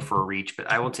going to go for a reach, but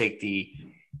I will take the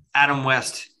Adam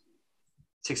West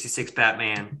 66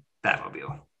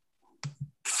 Batmobile.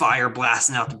 Fire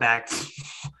blasting out the back.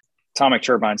 Atomic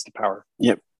turbines to power.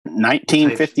 Yep.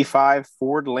 1955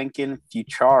 Ford Lincoln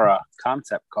Futura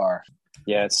concept car.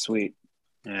 Yeah, it's sweet.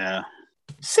 Yeah.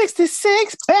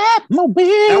 66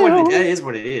 Batmobile. That is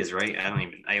what it is, right?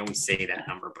 I always say that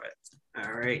number, but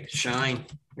all right, Shine.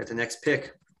 Got the next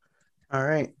pick. All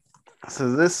right.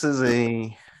 So this is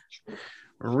a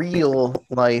real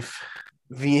life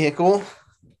vehicle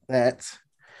that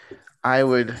I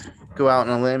would go out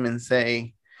on a limb and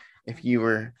say if you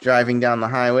were driving down the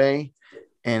highway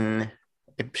and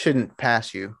it shouldn't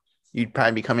pass you, you'd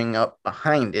probably be coming up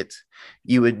behind it.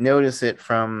 You would notice it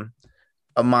from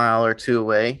a mile or 2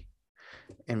 away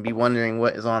and be wondering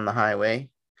what is on the highway.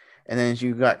 And then as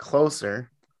you got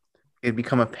closer, it'd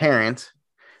become apparent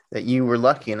that you were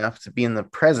lucky enough to be in the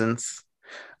presence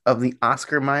of the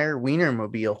Oscar Mayer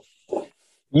Wienermobile.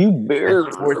 You bear.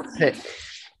 4th pick.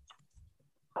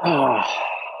 Oh,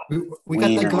 We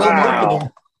got that glow Wow.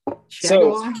 marketing.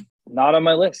 So, not on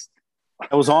my list.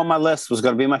 It was on my list. Was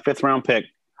going to be my 5th round pick.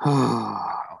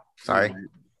 Sorry.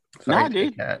 No,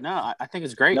 dude. No, I think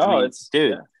it's great. No, it's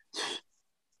dude.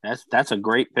 Yeah. That's a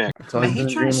great pick. So I hate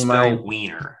trying to spell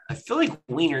Wiener. I feel like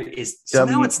Wiener is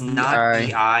somehow it's not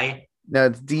D-I. No,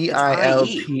 it's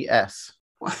DILPS.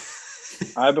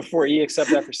 I before E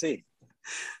except after C.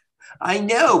 I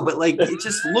know, but like it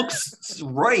just looks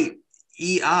right.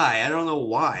 EI. I don't know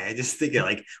why. I just think it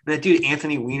like when that dude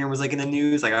Anthony Weiner was like in the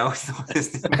news, like I always thought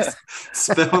his name was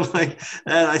spelled like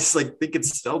that. I just like think it's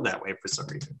spelled that way for some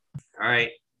reason. All right,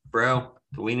 bro.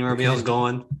 The Wienermobile's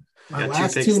going. You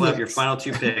got 2 picks left. Your final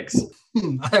 2 picks.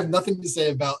 I have nothing to say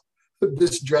about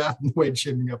this draft and the way it's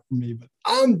shaping up for me, but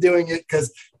I'm doing it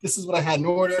because this is what I had in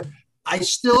order. I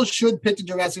still should pick the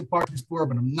Jurassic Park Explorer,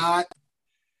 but I'm not.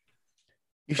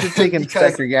 You should take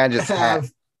Inspector Gadget's hat.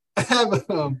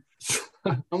 I'm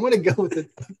going to go with a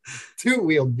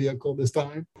 2-wheeled vehicle this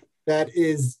time that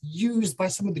is used by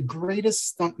some of the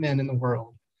greatest stuntmen in the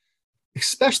world,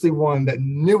 especially one that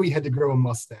knew he had to grow a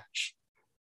mustache.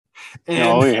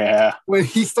 And when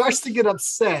he starts to get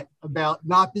upset about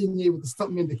not being able to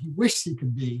stuntman that he wished he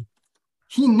could be,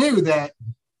 he knew that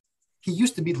he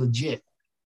used to be legit.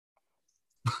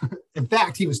 In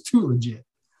fact, he was too legit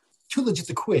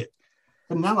to quit.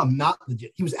 But now I'm not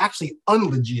legit. He was actually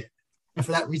unlegit. And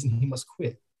for that reason, he must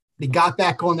quit. He got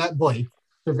back on that bike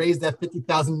to raise that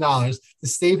 $50,000 to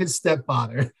save his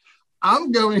stepfather.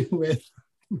 I'm going with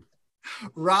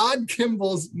Rod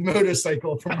Kimball's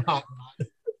motorcycle from Hot Rod.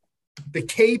 The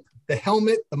cape, the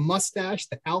helmet, the mustache,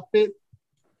 the outfit.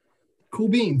 Cool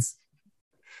beans.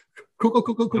 Cool.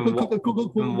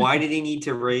 Why did he need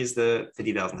to raise the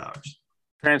 $50,000?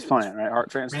 Transplant, right? Heart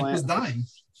transplant. Frank was dying.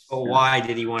 But why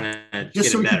did he want to get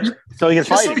so it better? So he can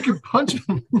fight. So he could punch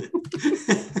him.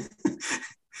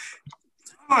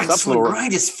 I just want to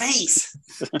grind his face.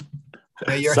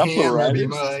 May your hammer be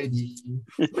mighty.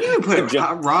 What do you put?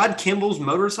 Rod Kimball's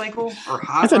motorcycle or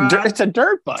Hot Rod? It's a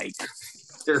dirt bike.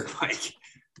 Dirt bike.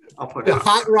 I'll put the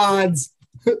Hot Rod's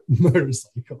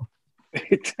motorcycle.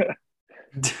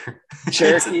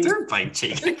 Cherokee. It's a dirt bike,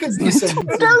 Jake. It could be some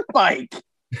dirt bike.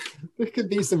 There could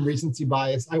be some recency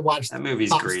bias. I watched that movie's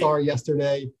Pop great. Star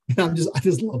yesterday, and I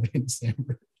just love Andy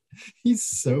Samberg. He's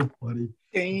so funny.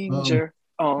 Danger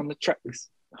on the tracks.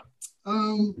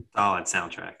 Solid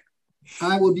soundtrack.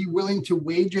 I will be willing to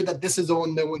wager that this is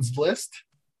on no one's list.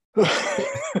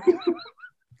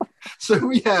 So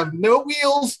we have no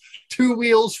wheels, 2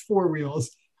 wheels, 4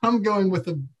 wheels. I'm going with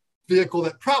a vehicle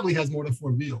that probably has more than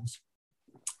 4 wheels.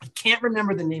 I can't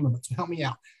remember the name of it, so help me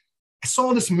out. I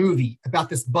saw this movie about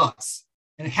this bus,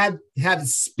 and it had a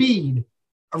speed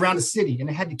around the city, and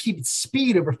it had to keep its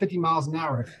speed over 50 miles an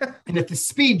hour. And if the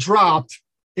speed dropped,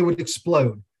 it would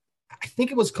explode. I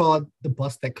think it was called The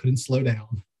Bus That Couldn't Slow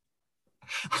Down.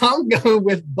 I'm going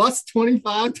with Bus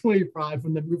 2525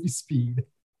 from the movie Speed.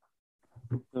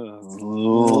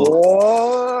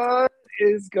 What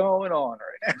is going on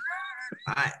right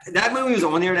now? That movie was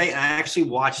on the other day, and I actually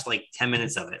watched like 10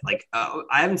 minutes of it. Like, I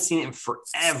haven't seen it in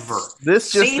forever.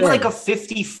 This just Saved like a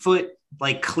 50-foot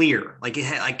like clear. Like it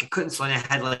had like it couldn't slow down. It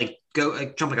had like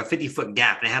jump like a 50-foot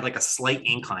gap, and it had like a slight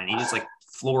incline. He just like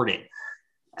floored it.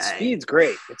 Speed's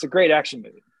great. It's a great action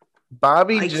movie.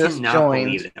 Bobby I just cannot joined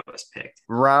believe that was picked.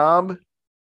 Rob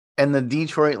and the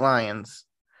Detroit Lions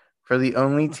for the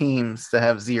only teams to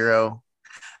have 0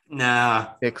 Nah,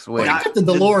 picks Well, win. you got the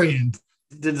DeLorean.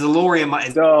 the DeLorean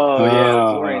might. Oh, yeah.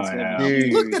 Oh, DeLorean's gonna yeah. be I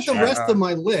huge. looked at the rest of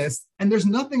my list, and there's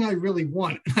nothing I really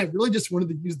want. I really just wanted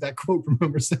to use that quote from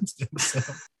Homer Simpson. So,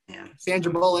 Man.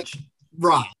 Sandra Bullock,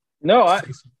 Rob. No,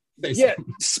 Basically. yeah,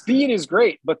 Speed is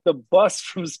great, but the bus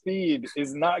from Speed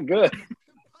is not good.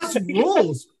 That's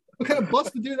rules. What kind of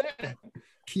bus would do that?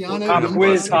 Keanu. Pop Young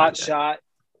Quiz, Keanu? Hot Shot.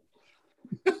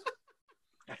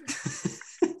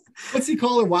 What's he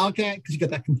call her? Wildcat? Because you got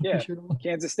that Kentucky Yeah. shirt on.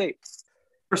 Kansas State.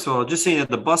 First of all, just saying that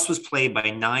the bus was played by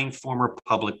 9 former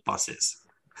public buses.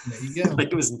 There you go. Like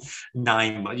it was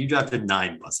 9. You drafted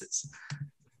 9 buses.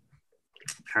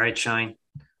 All right, Shine.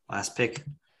 Last pick.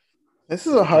 This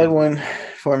is a hard one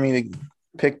for me to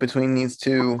pick between these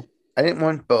two. I didn't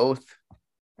want both,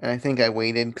 and I think I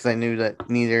waited because I knew that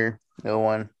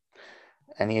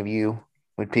any of you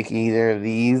would pick either of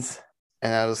these.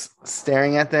 And I was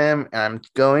staring at them, and I'm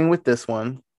going with this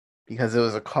one because it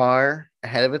was a car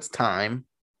ahead of its time.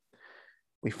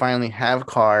 We finally have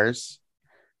cars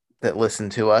that listen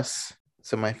to us.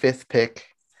 So my 5th pick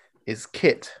is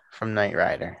Kit from Knight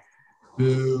Rider.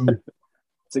 Boo.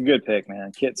 It's a good pick,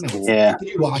 man. Kit's cool. Yeah,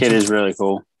 You watch Kid it. is really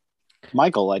cool.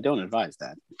 Michael, I don't advise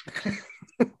that.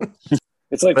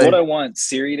 It's like But- what I want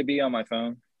Siri to be on my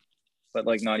phone, but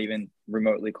like not even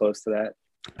remotely close to that.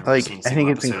 Like, Seen I some think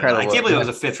it's episode. incredible. I can't believe it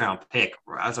was a 5th round pick.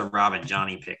 That was a Rob and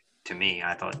Johnny pick to me.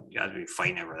 I thought you guys would be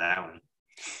fighting over that one.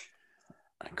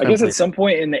 I guess at some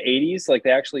point in the 80s, like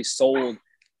they actually sold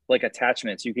like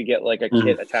attachments. You could get like a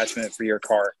kit attachment for your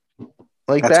car.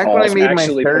 Like That's back when I awesome. made my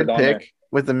Actually put 3rd it on pick there.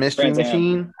 with the mystery Trans Am.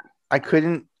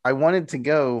 machine, I wanted to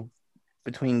go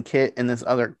between Kit and this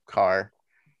other car.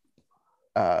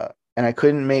 And I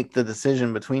couldn't make the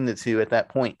decision between the two at that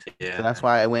point. Yeah. So that's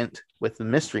why I went with the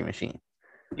mystery machine.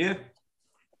 Yeah.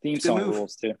 Theme It's a good song move.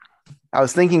 rules too. I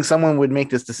was thinking someone would make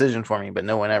this decision for me, but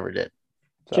no one ever did.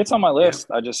 So, Kit's on my list.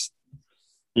 I just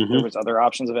there Mhm. was other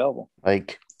options available.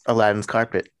 like Aladdin's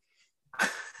carpet.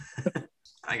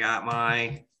 I got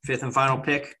my 5th and final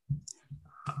pick.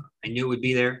 I knew it would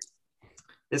be there.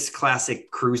 This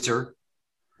classic cruiser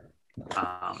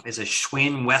is a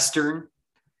Schwinn Western.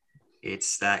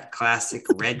 It's that classic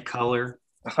red color.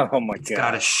 Oh my It's got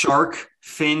god! a shark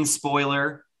fin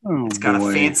spoiler. Oh, It's got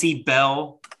boy. a fancy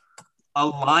bell, a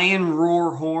lion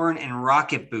roar horn, and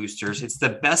rocket boosters. It's the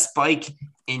best bike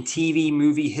in TV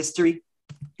movie history.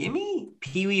 Give me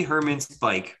Pee Wee Herman's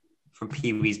bike from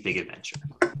Pee Wee's Big Adventure.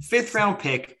 5th round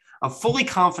pick. I'm fully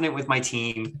confident with my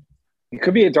team. It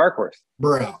could be a dark horse.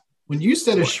 Bro. When you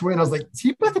said a Schwinn, I was like, is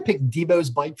he about to pick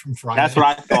Debo's bike from Friday? That's what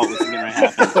I thought was going to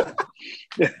happen.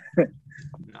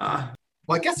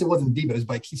 Well, I guess it wasn't Debo's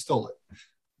bike. He stole it.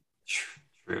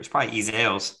 It was probably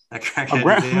Ezell's. That My,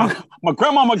 crackhead my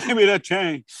grandmama give me that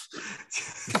chain.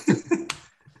 Ezell.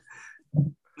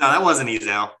 No, that wasn't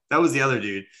Ezell. That was the other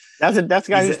dude. That's the guy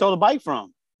who Ezell. stole the bike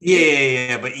from.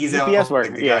 Yeah. But Ezell, UPS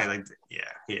worker, the yeah. guy, like,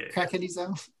 yeah. Crackhead he's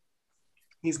out.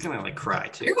 He's gonna like cry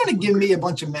too. You're going to give me a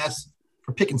bunch of mess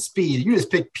for picking Speed. You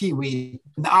just picked Pee Wee,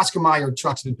 and the Oscar Mayer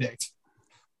truck's been picked.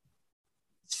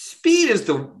 Speed is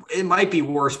it might be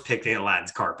worse pick than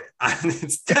Aladdin's carpet.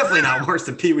 It's definitely not worse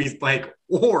than Pee Wee's bike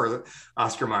or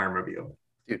Oscar Mayer mobile.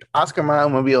 Dude, Oscar Mayer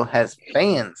Mobile has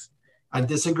fans. I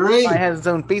disagree. It has its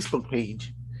own Facebook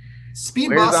page. Speed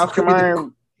Where's bus Oscar could be the-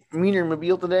 Mayer Meter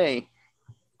Mobile today?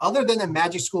 other than the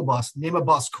Magic School Bus, name a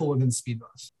bus cooler than Speed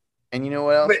Bus. And you know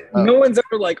what else? But no one's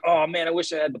ever like, oh man, I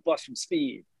wish I had the bus from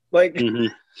Speed. Like, Mhm.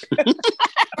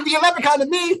 It'd be a leprechaun to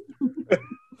me.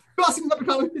 Crossing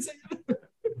leprechaun with me.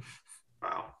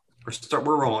 Wow,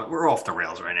 we're rolling. We're off the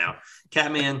rails right now.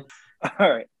 Catman, all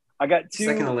right, I got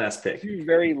second to two last pick.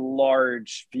 very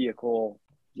large vehicle,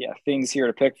 things here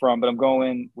to pick from, but I'm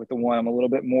going with the one I'm a little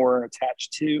bit more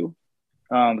attached to.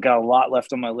 Got a lot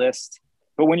left on my list,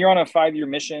 but when you're on a 5-year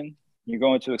mission, you're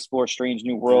going to explore strange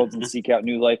new worlds and seek out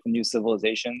new life and new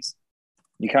civilizations.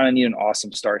 You kind of need an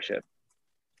awesome starship,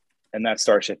 and that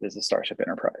starship is the Starship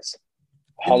Enterprise.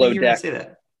 Didn't think you were gonna Holodeck, say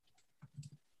that.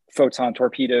 photon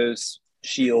torpedoes,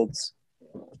 shields.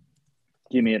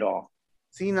 Give me it all.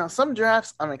 See, now some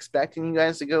drafts I'm expecting you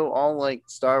guys to go all like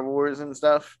Star Wars and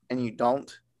stuff, and you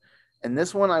don't. And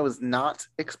this one I was not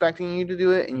expecting you to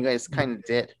do it, and you guys kind of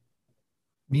did.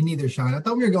 Me neither, Sean. I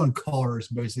thought we were going cars,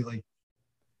 basically.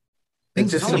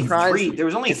 It's There's just only surprised. three. There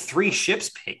was only 3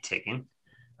 ships taken.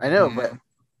 I know, Yeah. but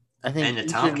I think And the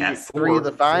each Tomcat, of you, 3 of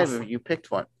the 5 of you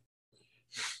picked one.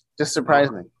 Just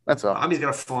surprised me. That's all. Bobby's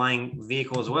got a flying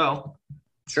vehicle as well.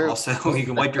 True. Also, you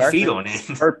can wipe your feet on it.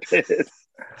 Purpose.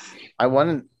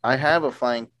 I have a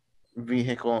flying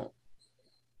vehicle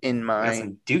in Got my.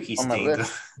 some Dookie on my stains.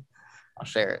 list. I'll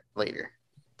share it later.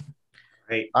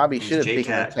 Right. Bobby It's should have taken the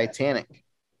J-Cat. Titanic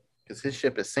because his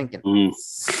ship is sinking.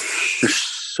 There's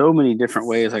so many different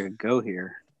ways I could go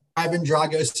here. Ivan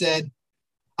Drago said,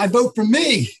 I vote for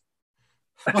me.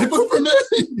 I vote for me.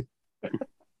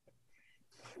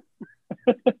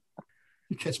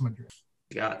 You catch my drift.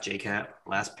 You got J-Cat,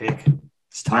 last pick.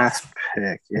 It's tough. Last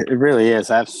pick. It really is.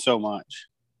 I have so much.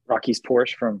 Rocky's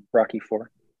Porsche from Rocky 4.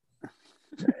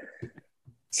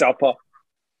 Southpaw.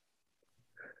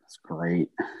 That's great.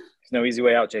 There's no easy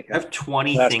way out, Jake. I have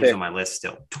 20 Last things pick. on my list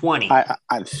still. 20. I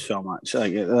have so much.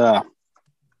 20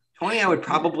 I would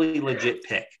probably legit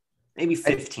pick. Maybe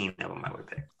 15 of them I would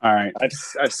pick. All right.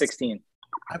 I've 16.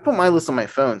 I put my list on my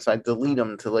phone, so I delete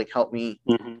them to like help me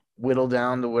Mhm. whittle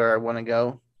down to where I want to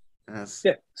go. And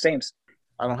Yeah, same.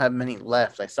 I don't have many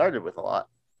left. I started with a lot.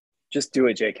 Just do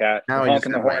it, J-Cat. Now I Honking just the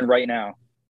got horn my- right now.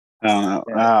 I don't know.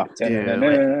 Yeah. Oh,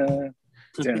 Da-na-na-na.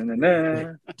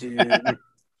 Da-na-na-na. Dude,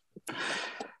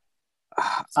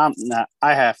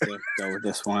 I have to go with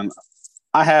this one.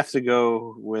 I have to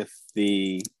go with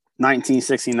the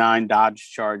 1969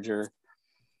 Dodge Charger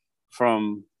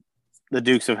from the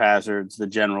Dukes of Hazzards, the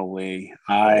General Lee.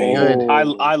 I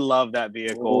love that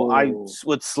vehicle. I Oh.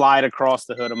 would slide across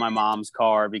the hood of my mom's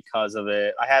car because of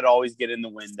it. I had to always get in the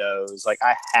windows. Like,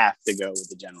 I have to go with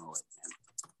the General Lee.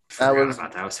 That Forgot was-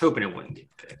 about that. I was hoping it wouldn't get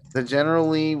picked. the General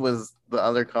Lee was the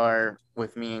other car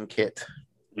with me and Kit.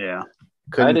 Yeah. I had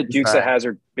a Couldn't Dukes of decide.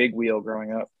 Hazzard big wheel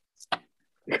growing up.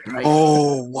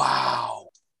 Oh, wow.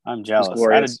 I'm jealous.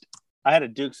 glorious. I had a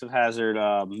Dukes of Hazzard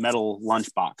metal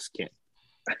lunchbox kit.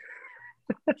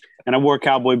 And I wore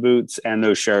cowboy boots and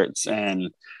those shirts and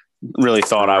really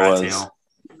thought I Rat was. tail.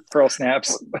 Pearl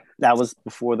snaps. That was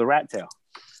before the rat tail.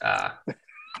 Uh,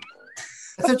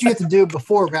 That's what you have to do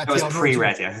before rat that was tail. in order pre to-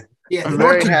 Rat Tail. Yeah, I'm in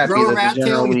order very to happy grow that a the rat tail,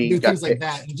 General you Lee do got things like picked.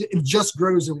 that. It just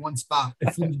grows in one spot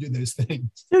if you do those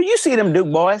things. Dude, you see them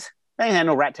Duke boys? They ain't had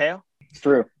no rat tail.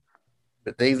 True.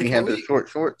 But Daisy had the short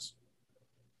shorts.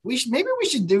 Maybe we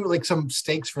should do like some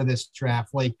stakes for this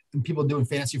draft, like when people doing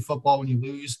fantasy football when you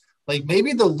lose. Like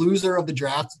maybe the loser of the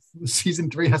draft season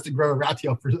 3 has to grow a rat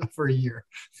tail for a year.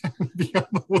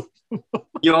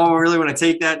 You all really want to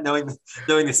take that, knowing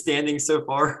the standings so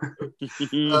far?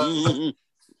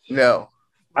 No.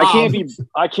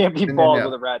 I can't be No, bald no.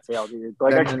 with a rat tail, dude.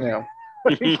 Like No, I no,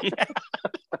 no.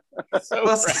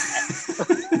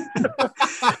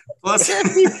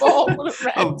 Plus, Be bald with a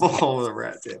rat a ball with a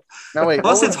rat tail. No, wait.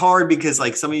 Plus, what it's was- hard because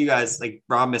like some of you guys, like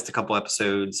Rob missed a couple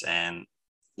episodes, and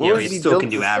what you know, was you he still built can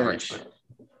do to average. finish?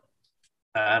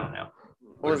 But I don't know.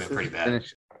 What Would was have been his pretty bad.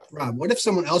 finish? Rob, what if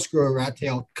someone else grew a rat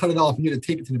tail, cut it off, and you had to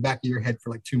tape it to the back of your head for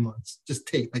like 2 months? Just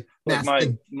tape, like like mass,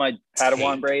 my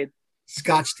Padawan Tape. braid.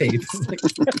 Scotch tape.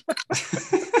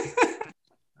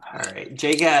 All right,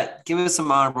 J-Cat, give us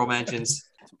some honorable mentions.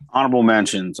 Honorable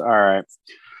mentions. All right.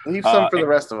 Leave some for the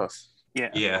rest of us.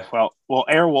 Yeah. Well,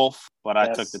 Airwolf, but I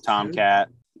Yes. took the Tomcat.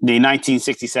 The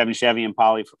 1967 Chevy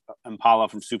Impala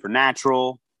from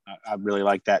Supernatural. I really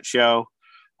like that show.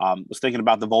 Was thinking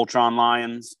about the Voltron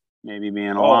Lions, maybe being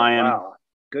a lion. Wow.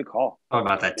 Good call. Thought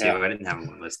about that too. Yeah. I didn't have them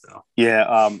on the list though.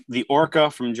 Yeah. The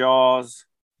Orca from Jaws.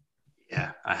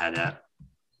 Yeah, I had that.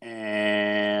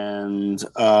 And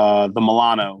the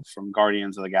Milano from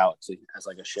Guardians of the Galaxy as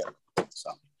like a ship.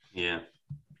 So Yeah.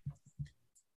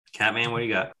 Catman, what do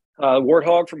you got?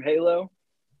 Warthog from Halo.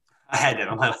 I had that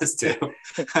on my list too.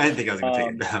 I didn't think I was going to take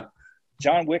it down.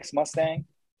 John Wick's Mustang.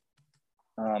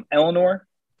 Eleanor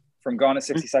from Gone in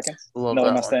 60 Seconds. Love Another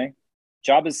that Mustang.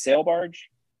 Jabba's sail barge.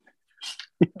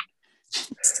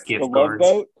 Skip The Love guards.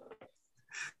 Boat.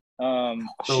 The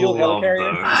Shield Love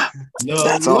Helicarrier. Boat. No,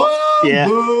 That's all. Yeah.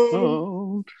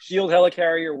 boom. Shield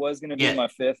Helicarrier was going to be Yeah. my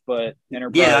 5th, but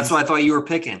Enterprise. Yeah, that's what I thought you were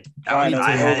picking. kind of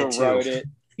I had it overrode too. it.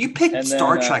 You picked And then,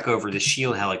 Star Trek over the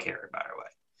Shield Helicarrier, by the way.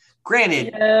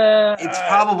 Granted, Yeah, it's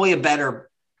probably a better,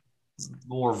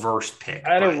 more versed pick.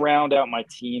 I had but to round out my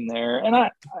team there, and I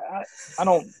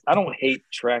don't hate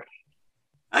Trek.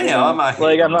 I know. I'm not.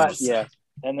 like hating I'm on not. this. Yeah,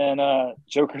 and then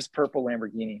Joker's purple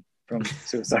Lamborghini from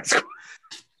Suicide Squad.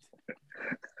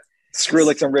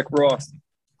 Skrillex and Rick Ross.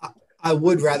 I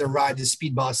would rather ride the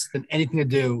speed bus than anything to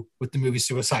do with the movie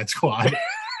Suicide Squad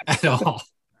at all.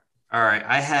 All right.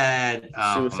 I had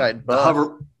Suicide the bus.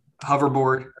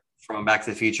 hoverboard from Back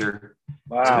to the Future.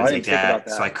 Wow, So I I didn't take think about that.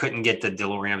 that. So I couldn't get the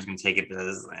DeLorean. I was going to take it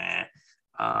because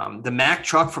the Mack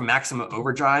truck from Maximum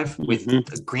Overdrive with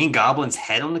the Green Goblin's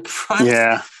head on the front.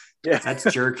 Yeah.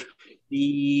 That's jerk.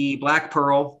 The Black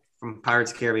Pearl from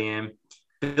Pirates of the Caribbean.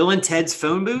 Bill and Ted's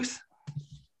phone booth.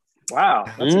 Wow,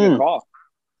 that's a good call.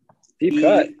 Deep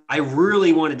cut. I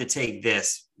really wanted to take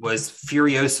this was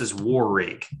Furiosa's war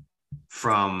rig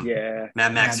from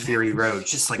Mad Max Fury Road.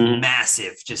 Just like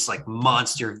massive, just like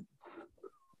monster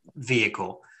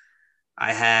vehicle.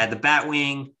 I had the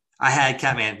Batwing. I had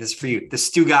Catman. This is for you. The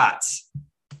Stugatz.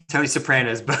 Tony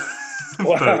Soprano's boat.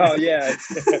 Wow, yeah.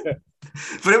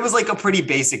 But it was like a pretty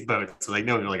basic boat. So like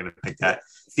no one's really going to pick that.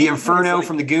 The Inferno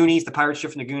from the Goonies. The pirate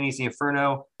ship from the Goonies. The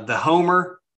Inferno. The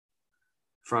Homer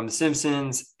from The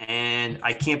Simpsons, and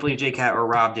I can't believe J-Cat or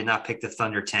Rob did not pick the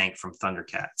Thunder Tank from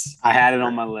Thundercats. I had it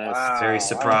on my list. Wow, Very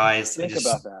surprised. Think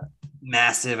about that.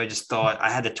 Massive. I just thought I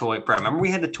had the toy. Bro, remember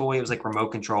we had the toy? It was like remote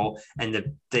control,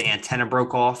 and the antenna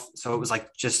broke off, so it was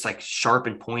like just like sharp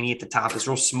and pointy at the top. It's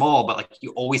real small, but like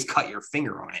you always cut your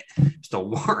finger on it. It's the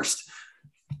worst.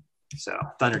 So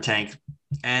Thunder Tank,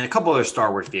 and a couple other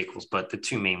Star Wars vehicles, but the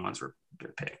two main ones were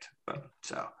picked. But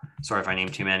so sorry if I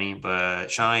named too many,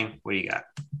 but Shine, what do you got?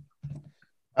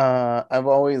 I've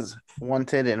always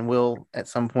wanted and will at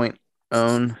some point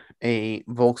own a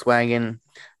Volkswagen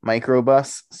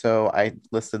microbus, so I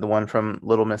listed the one from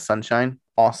Little Miss Sunshine.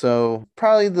 Also,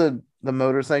 probably the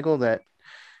motorcycle that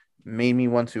made me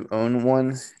want to own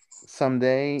one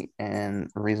someday, and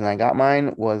the reason I got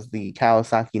mine was the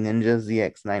Kawasaki Ninja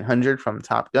ZX900 from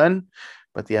Top Gun,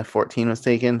 but the F14 was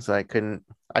taken, so I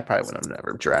probably would have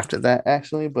never drafted that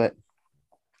actually, but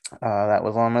that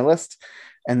was on my list.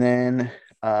 And then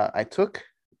I took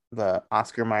the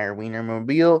Oscar Mayer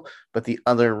Wienermobile, but the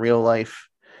other real life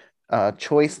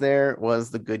choice there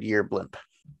was the Goodyear blimp.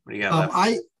 What do you got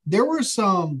left? There were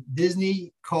some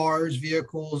Disney cars,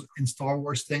 vehicles, and Star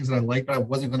Wars things that I liked, but I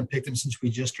wasn't going to pick them since we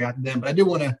just drafted them. But I do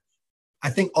want to. I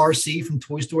think RC from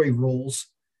Toy Story rules.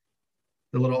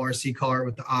 The little RC car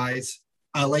with the eyes.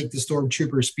 I like the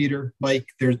Stormtrooper speeder bike.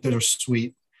 They're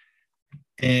sweet.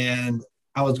 And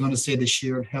I was going to say the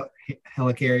shared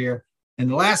helicarrier. And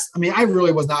the last, I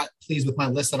really was not pleased with my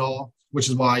list at all, which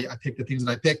is why I picked the things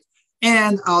that I picked.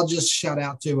 And I'll just shout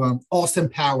out to Austin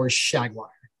Powers Shagwire,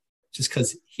 just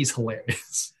because he's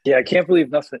hilarious. Yeah, I can't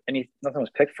believe nothing was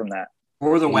picked from that.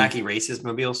 Or the Wacky Races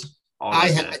mobiles. I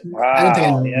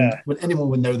didn't think anyone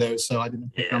would know those, so I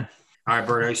didn't pick them. All right,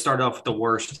 Berto, you start off with the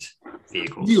worst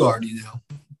vehicles. You already know.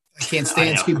 I can't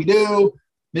stand Scooby-Doo,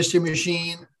 Mystery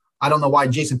Machine. I don't know why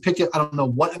Jason picked it. I don't know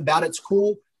what about it's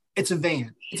cool. It's a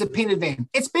van. It's a painted van.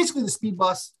 It's basically the speed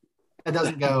bus that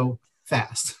doesn't go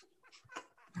fast.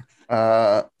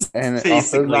 And it's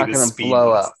also not going to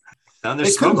blow up. Now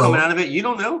there's smoke coming out of it. You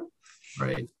don't know.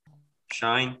 Right.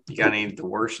 Shine, you got any of the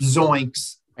worst?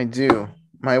 Zoinks. I do.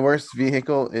 My worst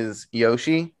vehicle is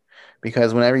Yoshi,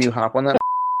 because whenever you hop on that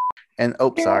and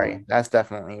sorry, that's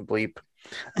definitely a bleep.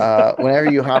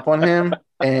 Whenever you hop on him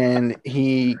and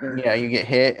you get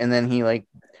hit and then he like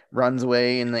runs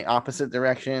away in the opposite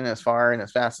direction as far and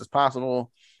as fast as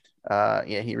possible.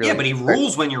 He really. Yeah, but he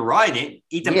rules when you're riding.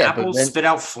 Eat them apples, spit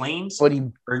out flames. But he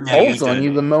holds on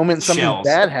you the moment something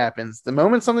bad happens. The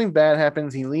moment something bad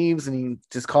happens, he leaves and he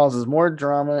just causes more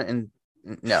drama. And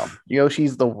no,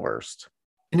 Yoshi's the worst.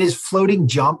 And his floating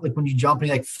jump, like when you jump and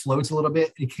he like floats a little bit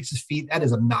and he kicks his feet, that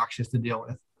is obnoxious to deal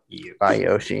with. Bye,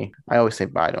 Yoshi. I always say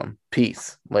bye to him.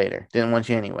 Peace. Later. Didn't want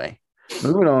you anyway.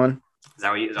 Moving on. Is that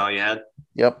all you had?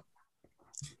 Yep.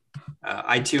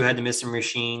 I too had the Mystery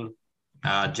Machine,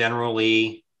 General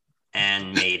Lee,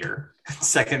 and Mater.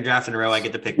 Second draft in a row, I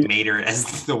get to pick Mater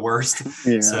as the worst.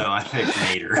 Yeah. So I picked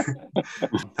Mater.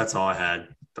 That's all I had.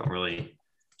 Don't really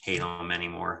hate on him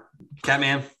anymore.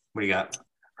 Catman, what do you got?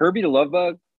 Herbie the Love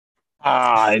Bug.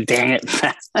 Ah, dang it.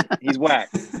 He's whack.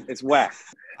 It's whack.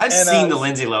 I've seen the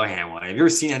Lindsay Lohan one. Have you ever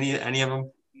seen any of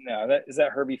them? No, is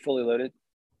that Herbie Fully Loaded?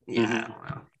 Yeah, I don't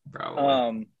know.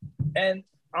 Probably. And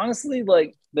honestly,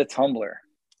 like the Tumbler,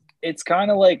 it's kind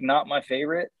of like not my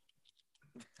favorite.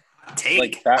 Take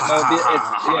like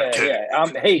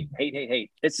Batmobile.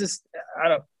 Hate. It's just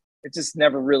It's just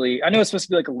never really. I know it's supposed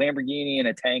to be like a Lamborghini and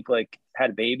a tank like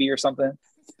had a baby or something,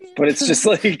 but it's just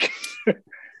like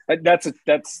that's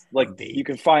like you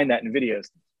can find that in videos.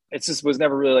 It's just was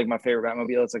never really like my favorite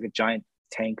Batmobile. It's like a giant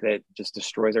tank that just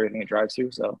destroys everything it drives to.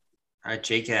 So, all right,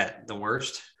 J-Cat, the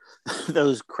worst.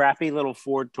 Those crappy little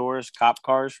Ford Taurus cop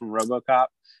cars from RoboCop.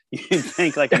 You'd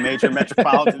think like a major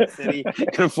metropolitan city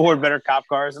could afford better cop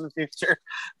cars in the future.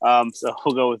 So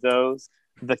we'll go with those.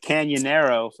 The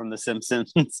Canyonero from The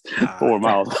Simpsons, 4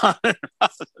 miles on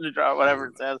the drive, whatever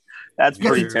it says. That's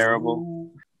pretty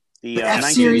terrible. The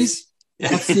F-Series.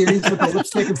 F-Series with the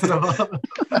lipstick instead of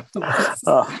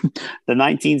the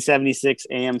 1976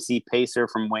 AMC Pacer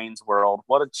from Wayne's World.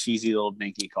 What a cheesy little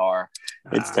dinky car.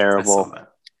 It's terrible.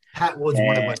 Pat Woods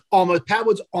almost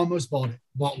bought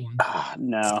one.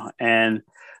 No. And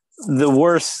the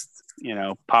worst,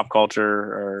 pop culture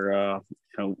or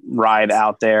ride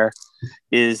out there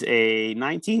is a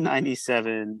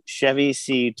 1997 Chevy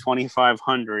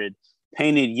C2500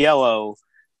 painted yellow,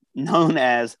 known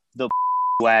as the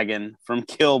wagon from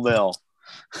Kill Bill.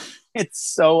 It's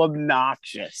so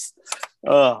obnoxious.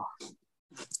 Oh,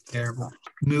 terrible.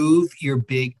 Move your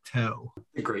big toe.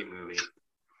 A great movie.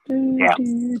 Yeah.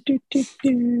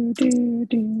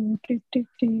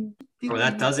 Well,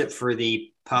 that does it for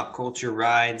the pop culture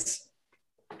rides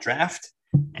draft.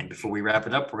 And before we wrap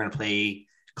it up, we're going to play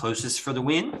closest for the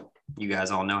win. You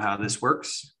guys all know how this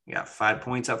works. We got 5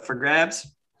 points up for grabs.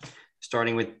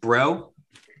 Starting with Bro.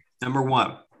 Number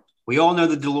 1. We all know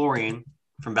the DeLorean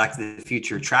from Back to the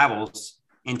Future travels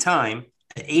in time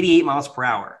at 88 miles per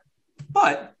hour.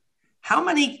 But how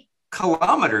many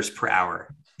kilometers per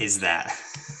hour is that?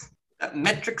 That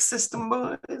metric system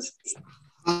was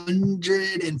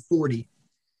 140.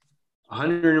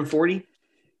 140?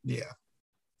 Yeah.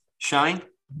 Shine?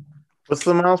 What's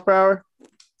the miles per hour?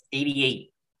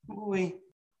 88. Boy.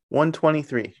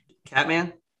 123.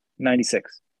 Catman?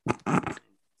 96.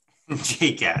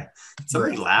 J-Cat.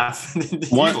 Somebody laugh.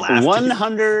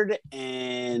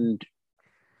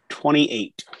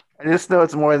 128. I just know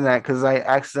it's more than that because I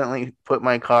accidentally put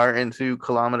my car into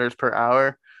kilometers per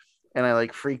hour and I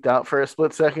freaked out for a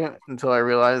split second until I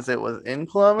realized it was in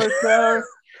kilometers per hour.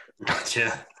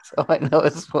 Gotcha. So I know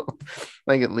it's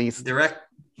at least the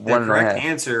correct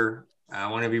answer,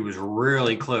 one of you was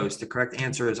really close. The correct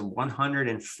answer is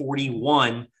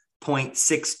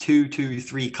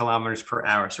 141.6223 kilometers per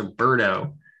hour. So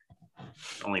Birdo,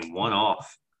 only one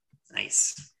off.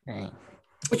 Nice. Dang.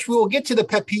 Which we will get to the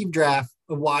pet peeve draft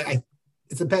of why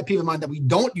it's a pet peeve of mine that we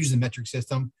don't use the metric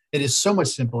system. It is so much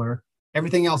simpler.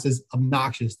 Everything else is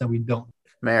obnoxious that we don't.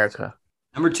 America.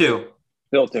 Number 2.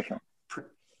 Built different.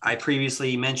 I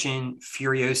previously mentioned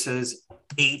Furiosa's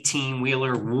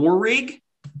 18-wheeler war rig.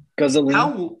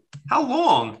 Gasoline. How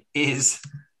long is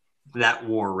that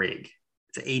war rig?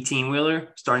 It's an 18-wheeler,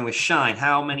 starting with Shine.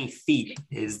 How many feet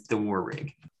is the war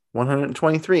rig?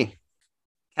 123.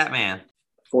 Catman.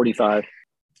 45.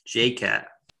 J-Cat.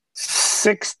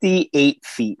 68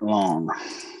 feet long.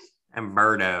 And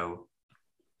Birdo.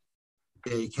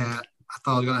 J-Cat. I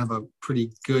thought I was going to have a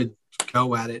pretty good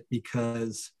go at it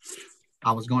because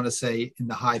I was going to say in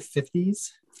the high 50s.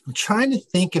 I'm trying to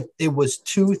think if it was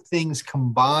two things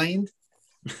combined,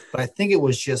 but I think it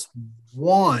was just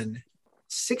one.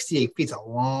 68 feet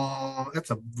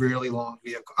that's a really long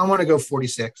vehicle. I want to go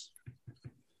 46.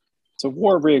 It's a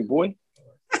war rig, boy.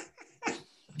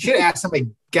 Should have asked how many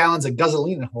gallons of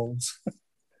gasoline it holds.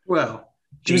 Well,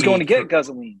 she was going to get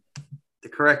gasoline. The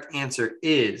correct answer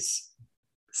is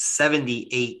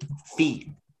 78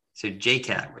 feet. So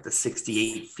J-Cat with the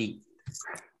 68 feet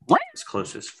is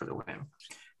closest for the win.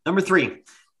 Number 3,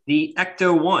 the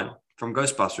Ecto-1 from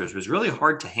Ghostbusters was really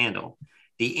hard to handle.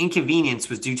 The inconvenience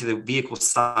was due to the vehicle's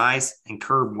size and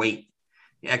curb weight.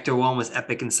 The Ecto-1 was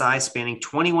epic in size, spanning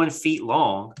 21 feet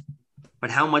long,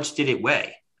 but how much did it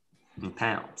weigh in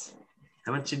pounds?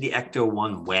 How much did the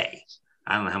Ecto-1 weigh?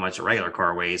 I don't know how much a regular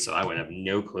car weighs, so I would have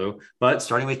no clue. But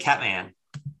starting with Catman.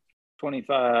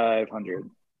 2,500.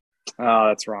 Oh,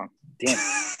 that's wrong. Damn.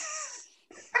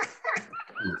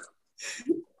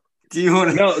 Do you want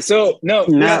to? No.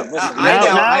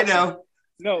 I know.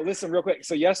 No, listen real quick.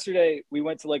 So yesterday we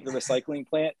went to the recycling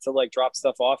plant to drop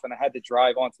stuff off, and I had to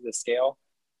drive onto the scale,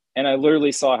 and I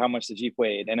literally saw how much the Jeep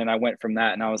weighed, and then I went from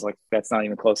that, and I was like, that's not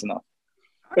even close enough.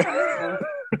 All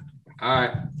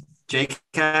right,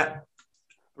 J-Cat.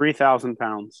 3,000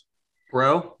 pounds.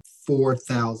 Bro.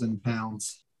 4,000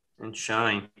 pounds. And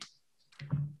Shine.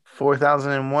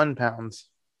 4,001 pounds.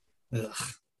 Ugh.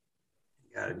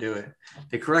 You got to do it.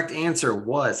 The correct answer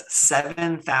was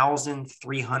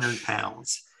 7,300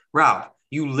 pounds. Rob,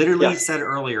 you literally said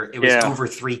earlier it was over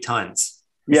 3 tons.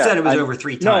 You said it was over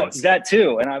 3 tons. No, that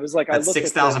too. And I was like, that's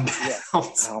 6,000 pounds. Yeah.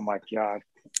 Oh my God.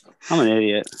 I'm an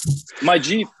idiot. My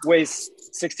Jeep weighs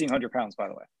 1,600 pounds, by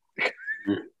the way.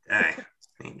 Dang.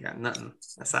 Ain't got nothing.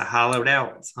 That's a hollowed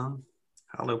out, son.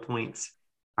 Hollow points.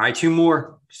 All right, 2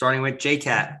 more, starting with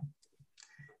J-Cat.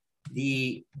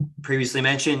 The previously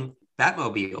mentioned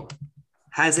Batmobile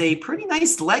has a pretty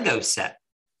nice Lego set.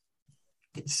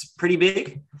 It's pretty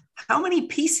big. How many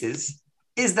pieces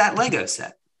is that Lego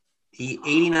set? The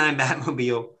 89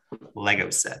 Batmobile Lego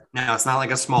set. Now, it's not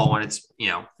like a small one. It's,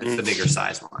 it's the bigger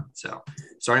size one. So,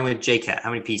 starting with JCat, how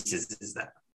many pieces is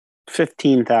that?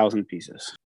 15,000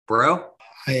 pieces. Bro?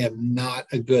 I am not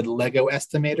a good Lego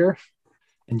estimator,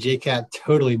 and JCat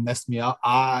totally messed me up.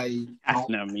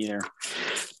 No, me either.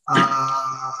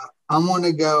 I'm going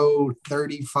to go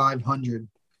 3,500.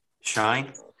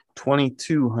 Shine?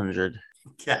 2,200.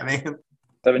 Catman?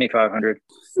 7,500.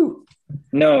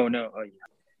 No. Oh, yeah.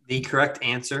 The correct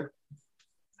answer,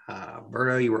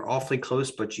 Berto, you were awfully close,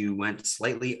 but you went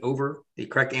slightly over. The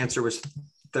correct answer was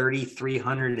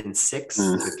 3,306,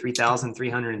 so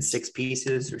 3,306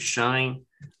 pieces. So Shine,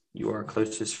 you are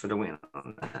closest for the win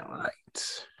on that one.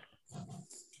 Right.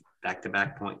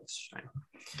 Back-to-back points, Shine.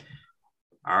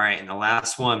 All right, and the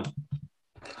last one.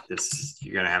 This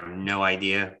you're gonna have no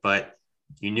idea, but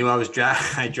you knew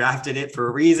I drafted it for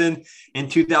a reason. In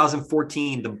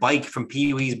 2014, the bike from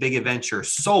Pee-wee's Big Adventure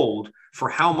sold for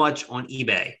how much on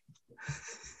eBay?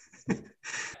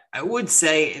 I would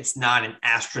say it's not an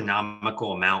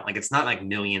astronomical amount. Like, it's not like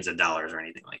millions of dollars or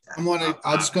anything like that.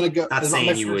 I'm just gonna go. Not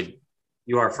saying you would.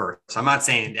 You are first. I'm not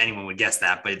saying anyone would guess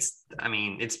that, but it's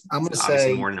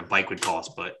obviously more than a bike would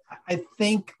cost. But I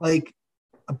think like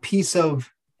a piece of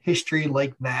history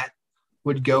like that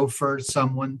would go for a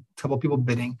couple people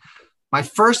bidding. My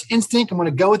first instinct, I'm going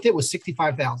to go with it, was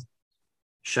 65,000.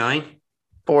 Shine?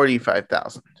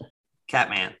 45,000.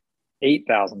 Catman?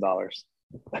 $8,000.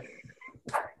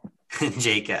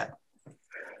 JCat? I'm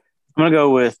going to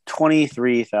go with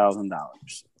 $23,000. All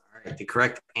right. The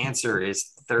correct answer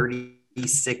is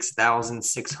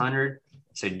 36,600.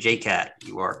 So JCat,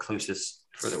 you are closest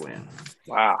for the win.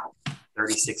 Wow.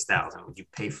 36,000. Would you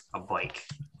pay for a bike?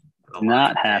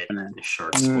 Not happening.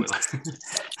 Shark spoiler.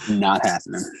 Not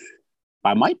happening.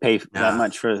 I might pay that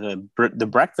much for the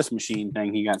breakfast machine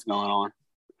thing he got going on.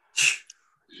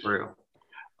 True.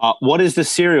 What is the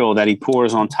cereal that he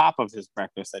pours on top of his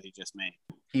breakfast that he just made?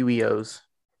 Kiwios.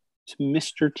 It's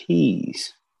Mr.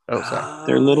 T's. Oh, sorry.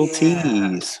 They're little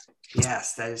T's.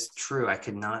 Yes, that is true. I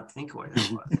could not think of what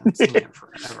it was. I've seen it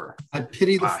forever. I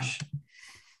pity the. Gosh.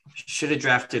 Should have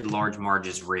drafted Large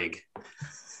Marge's rig.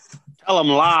 Tell him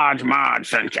Large Marge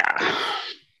sent ya.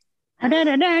 All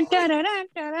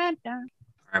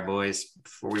right, boys.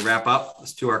 Before we wrap up,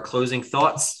 let's do our closing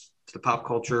thoughts to the Pop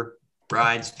Culture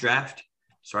Rides draft,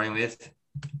 starting with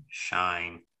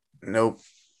Shine. Nope.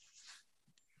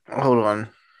 Hold on.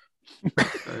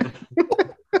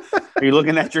 Are you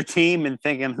looking at your team and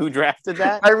thinking who drafted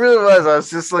that? I really was. I was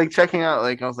just like checking out.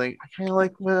 Like I was like, I kind of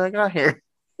like what I got here.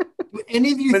 Do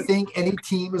any of you think any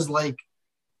team is like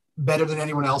better than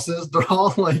anyone else's? They're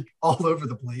all like all over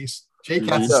the place.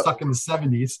 JCat's is stuck in the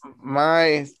 70s.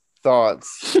 My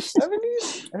thoughts.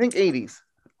 70s? I think 80s,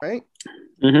 right?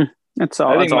 Mm-hmm. That's all.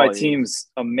 I think my 80s.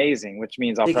 team's amazing, which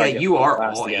means I'll I probably think get you are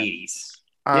last all again. 80s.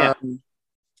 Yeah.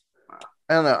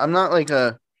 I don't know. I'm not like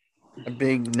a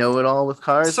big know-it-all with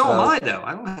cars. So am I, though.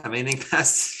 I don't have anything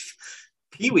past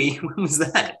Pee-wee. When was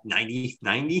that? 90?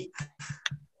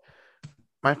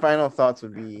 My final thoughts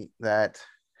would be that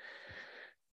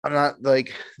I'm not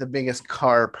like the biggest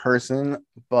car person,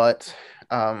 but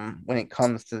when it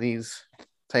comes to these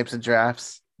types of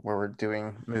drafts where we're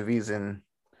doing movies and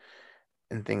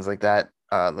things like that,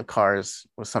 the cars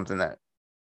was something that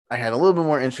I had a little bit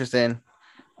more interest in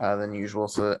than usual.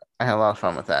 So I had a lot of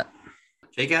fun with that.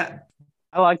 JCat?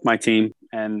 I like my team,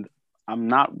 and I'm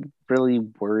not really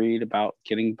worried about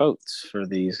getting votes for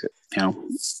these,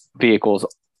 vehicles.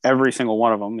 Every single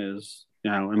one of them is,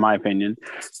 in my opinion,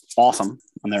 awesome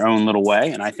in their own little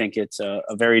way. And I think it's a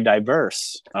very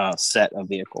diverse set of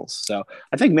vehicles. So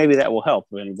I think maybe that will help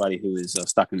anybody who is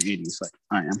stuck in the 80s like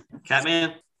I am.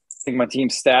 Catman? I think my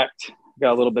team's stacked.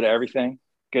 Got a little bit of everything.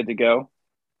 Good to go.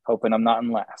 Hoping I'm not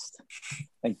in last. I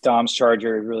think Dom's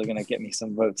Charger is really going to get me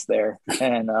some votes there.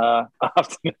 And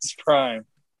Optimus Prime,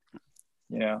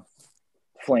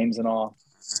 flames and all. All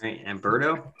right. And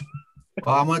Berto?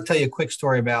 Well, I'm going to tell you a quick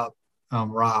story about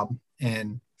Rob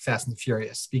and Fast and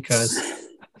Furious, because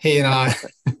he and I,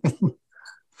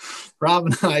 Rob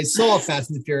and I saw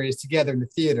Fast and the Furious together in the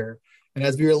theater. And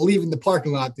as we were leaving the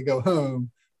parking lot to go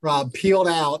home, Rob peeled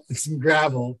out some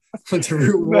gravel onto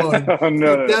Route 1.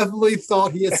 No. He definitely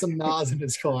thought he had some NOS in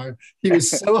his car. He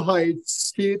was so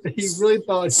hyped. He really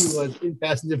thought he was in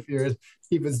Fast and the Furious.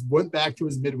 He went back to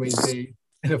his midway date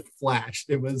in a flash.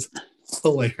 It was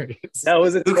hilarious. That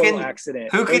was a total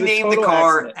accident. Who can name the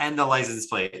car and the license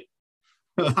plate?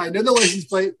 I know the license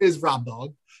plate is Rob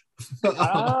Dog.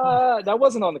 That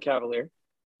wasn't on the Cavalier.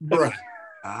 Right.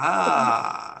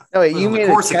 Ah. No, wait, Was you on the made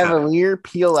a Corsica. Cavalier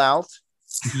peel out.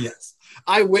 Yes,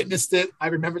 I witnessed it. I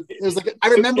remember. It was like I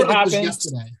remember It it was happened.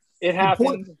 yesterday. It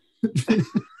happened,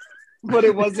 but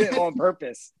it wasn't on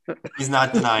purpose. He's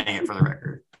not denying it for the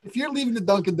record. If you're leaving the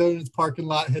Dunkin' Donuts parking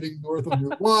lot heading north on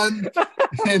Route 1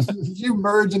 and you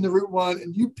merge into Route 1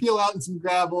 and you peel out in some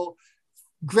gravel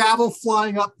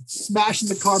flying up, smashing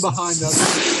the car behind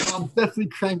us, definitely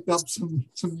cranked up some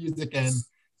music and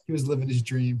he was living his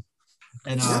dream.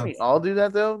 And Didn't we all do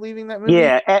that though, leaving that movie?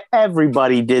 Yeah,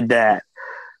 everybody did that.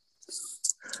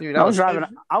 Dude, I was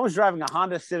driving a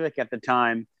Honda Civic at the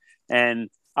time, and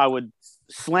I would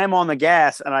slam on the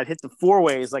gas and I'd hit the four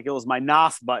ways like it was my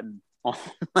NOS button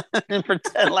and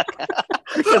pretend like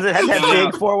because it had that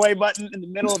big four-way button in the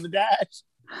middle of the dash.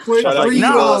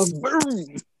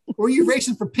 Were you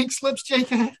racing for pink slips,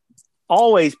 JK?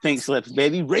 Always pink slips,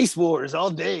 baby. Race wars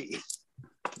all day.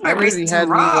 I raced really some had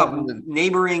me Rob, up in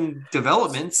neighboring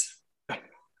developments.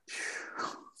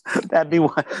 That'd be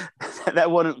one.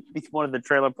 That wouldn't be one of the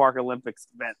Trailer Park Olympics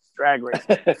events, drag race.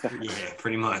 Yeah,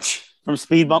 pretty much. From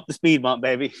speed bump to speed bump,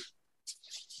 baby.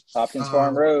 Hopkins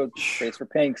Farm Road, race for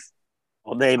pinks.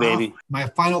 All day, baby. My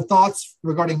final thoughts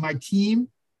regarding my team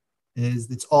is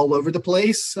it's all over the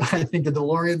place. I think the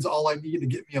DeLorean's all I need to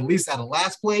get me at least out of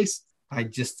last place. I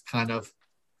just kind of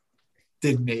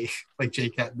did me like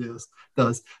JCat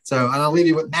does. So and I'll leave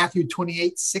you with Matthew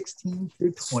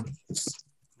 28:16-20.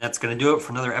 That's going to do it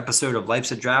for another episode of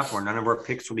Life's a Draft, where none of our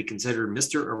picks will be considered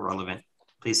Mr. Irrelevant.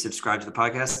 Please subscribe to the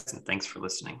podcast, and thanks for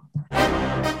listening.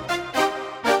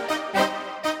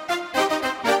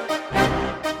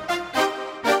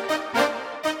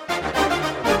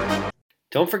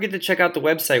 Don't forget to check out the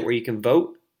website where you can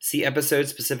vote, see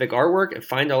episode-specific artwork, and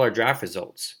find all our draft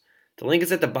results. The link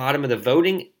is at the bottom of the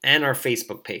voting and our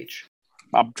Facebook page.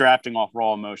 I'm drafting off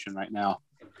raw emotion right now.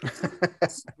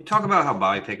 We talk about how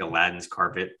Bobby picked Aladdin's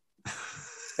carpet.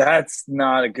 That's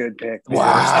not a good pick.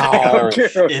 Wow.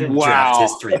 In draft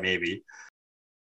history, maybe.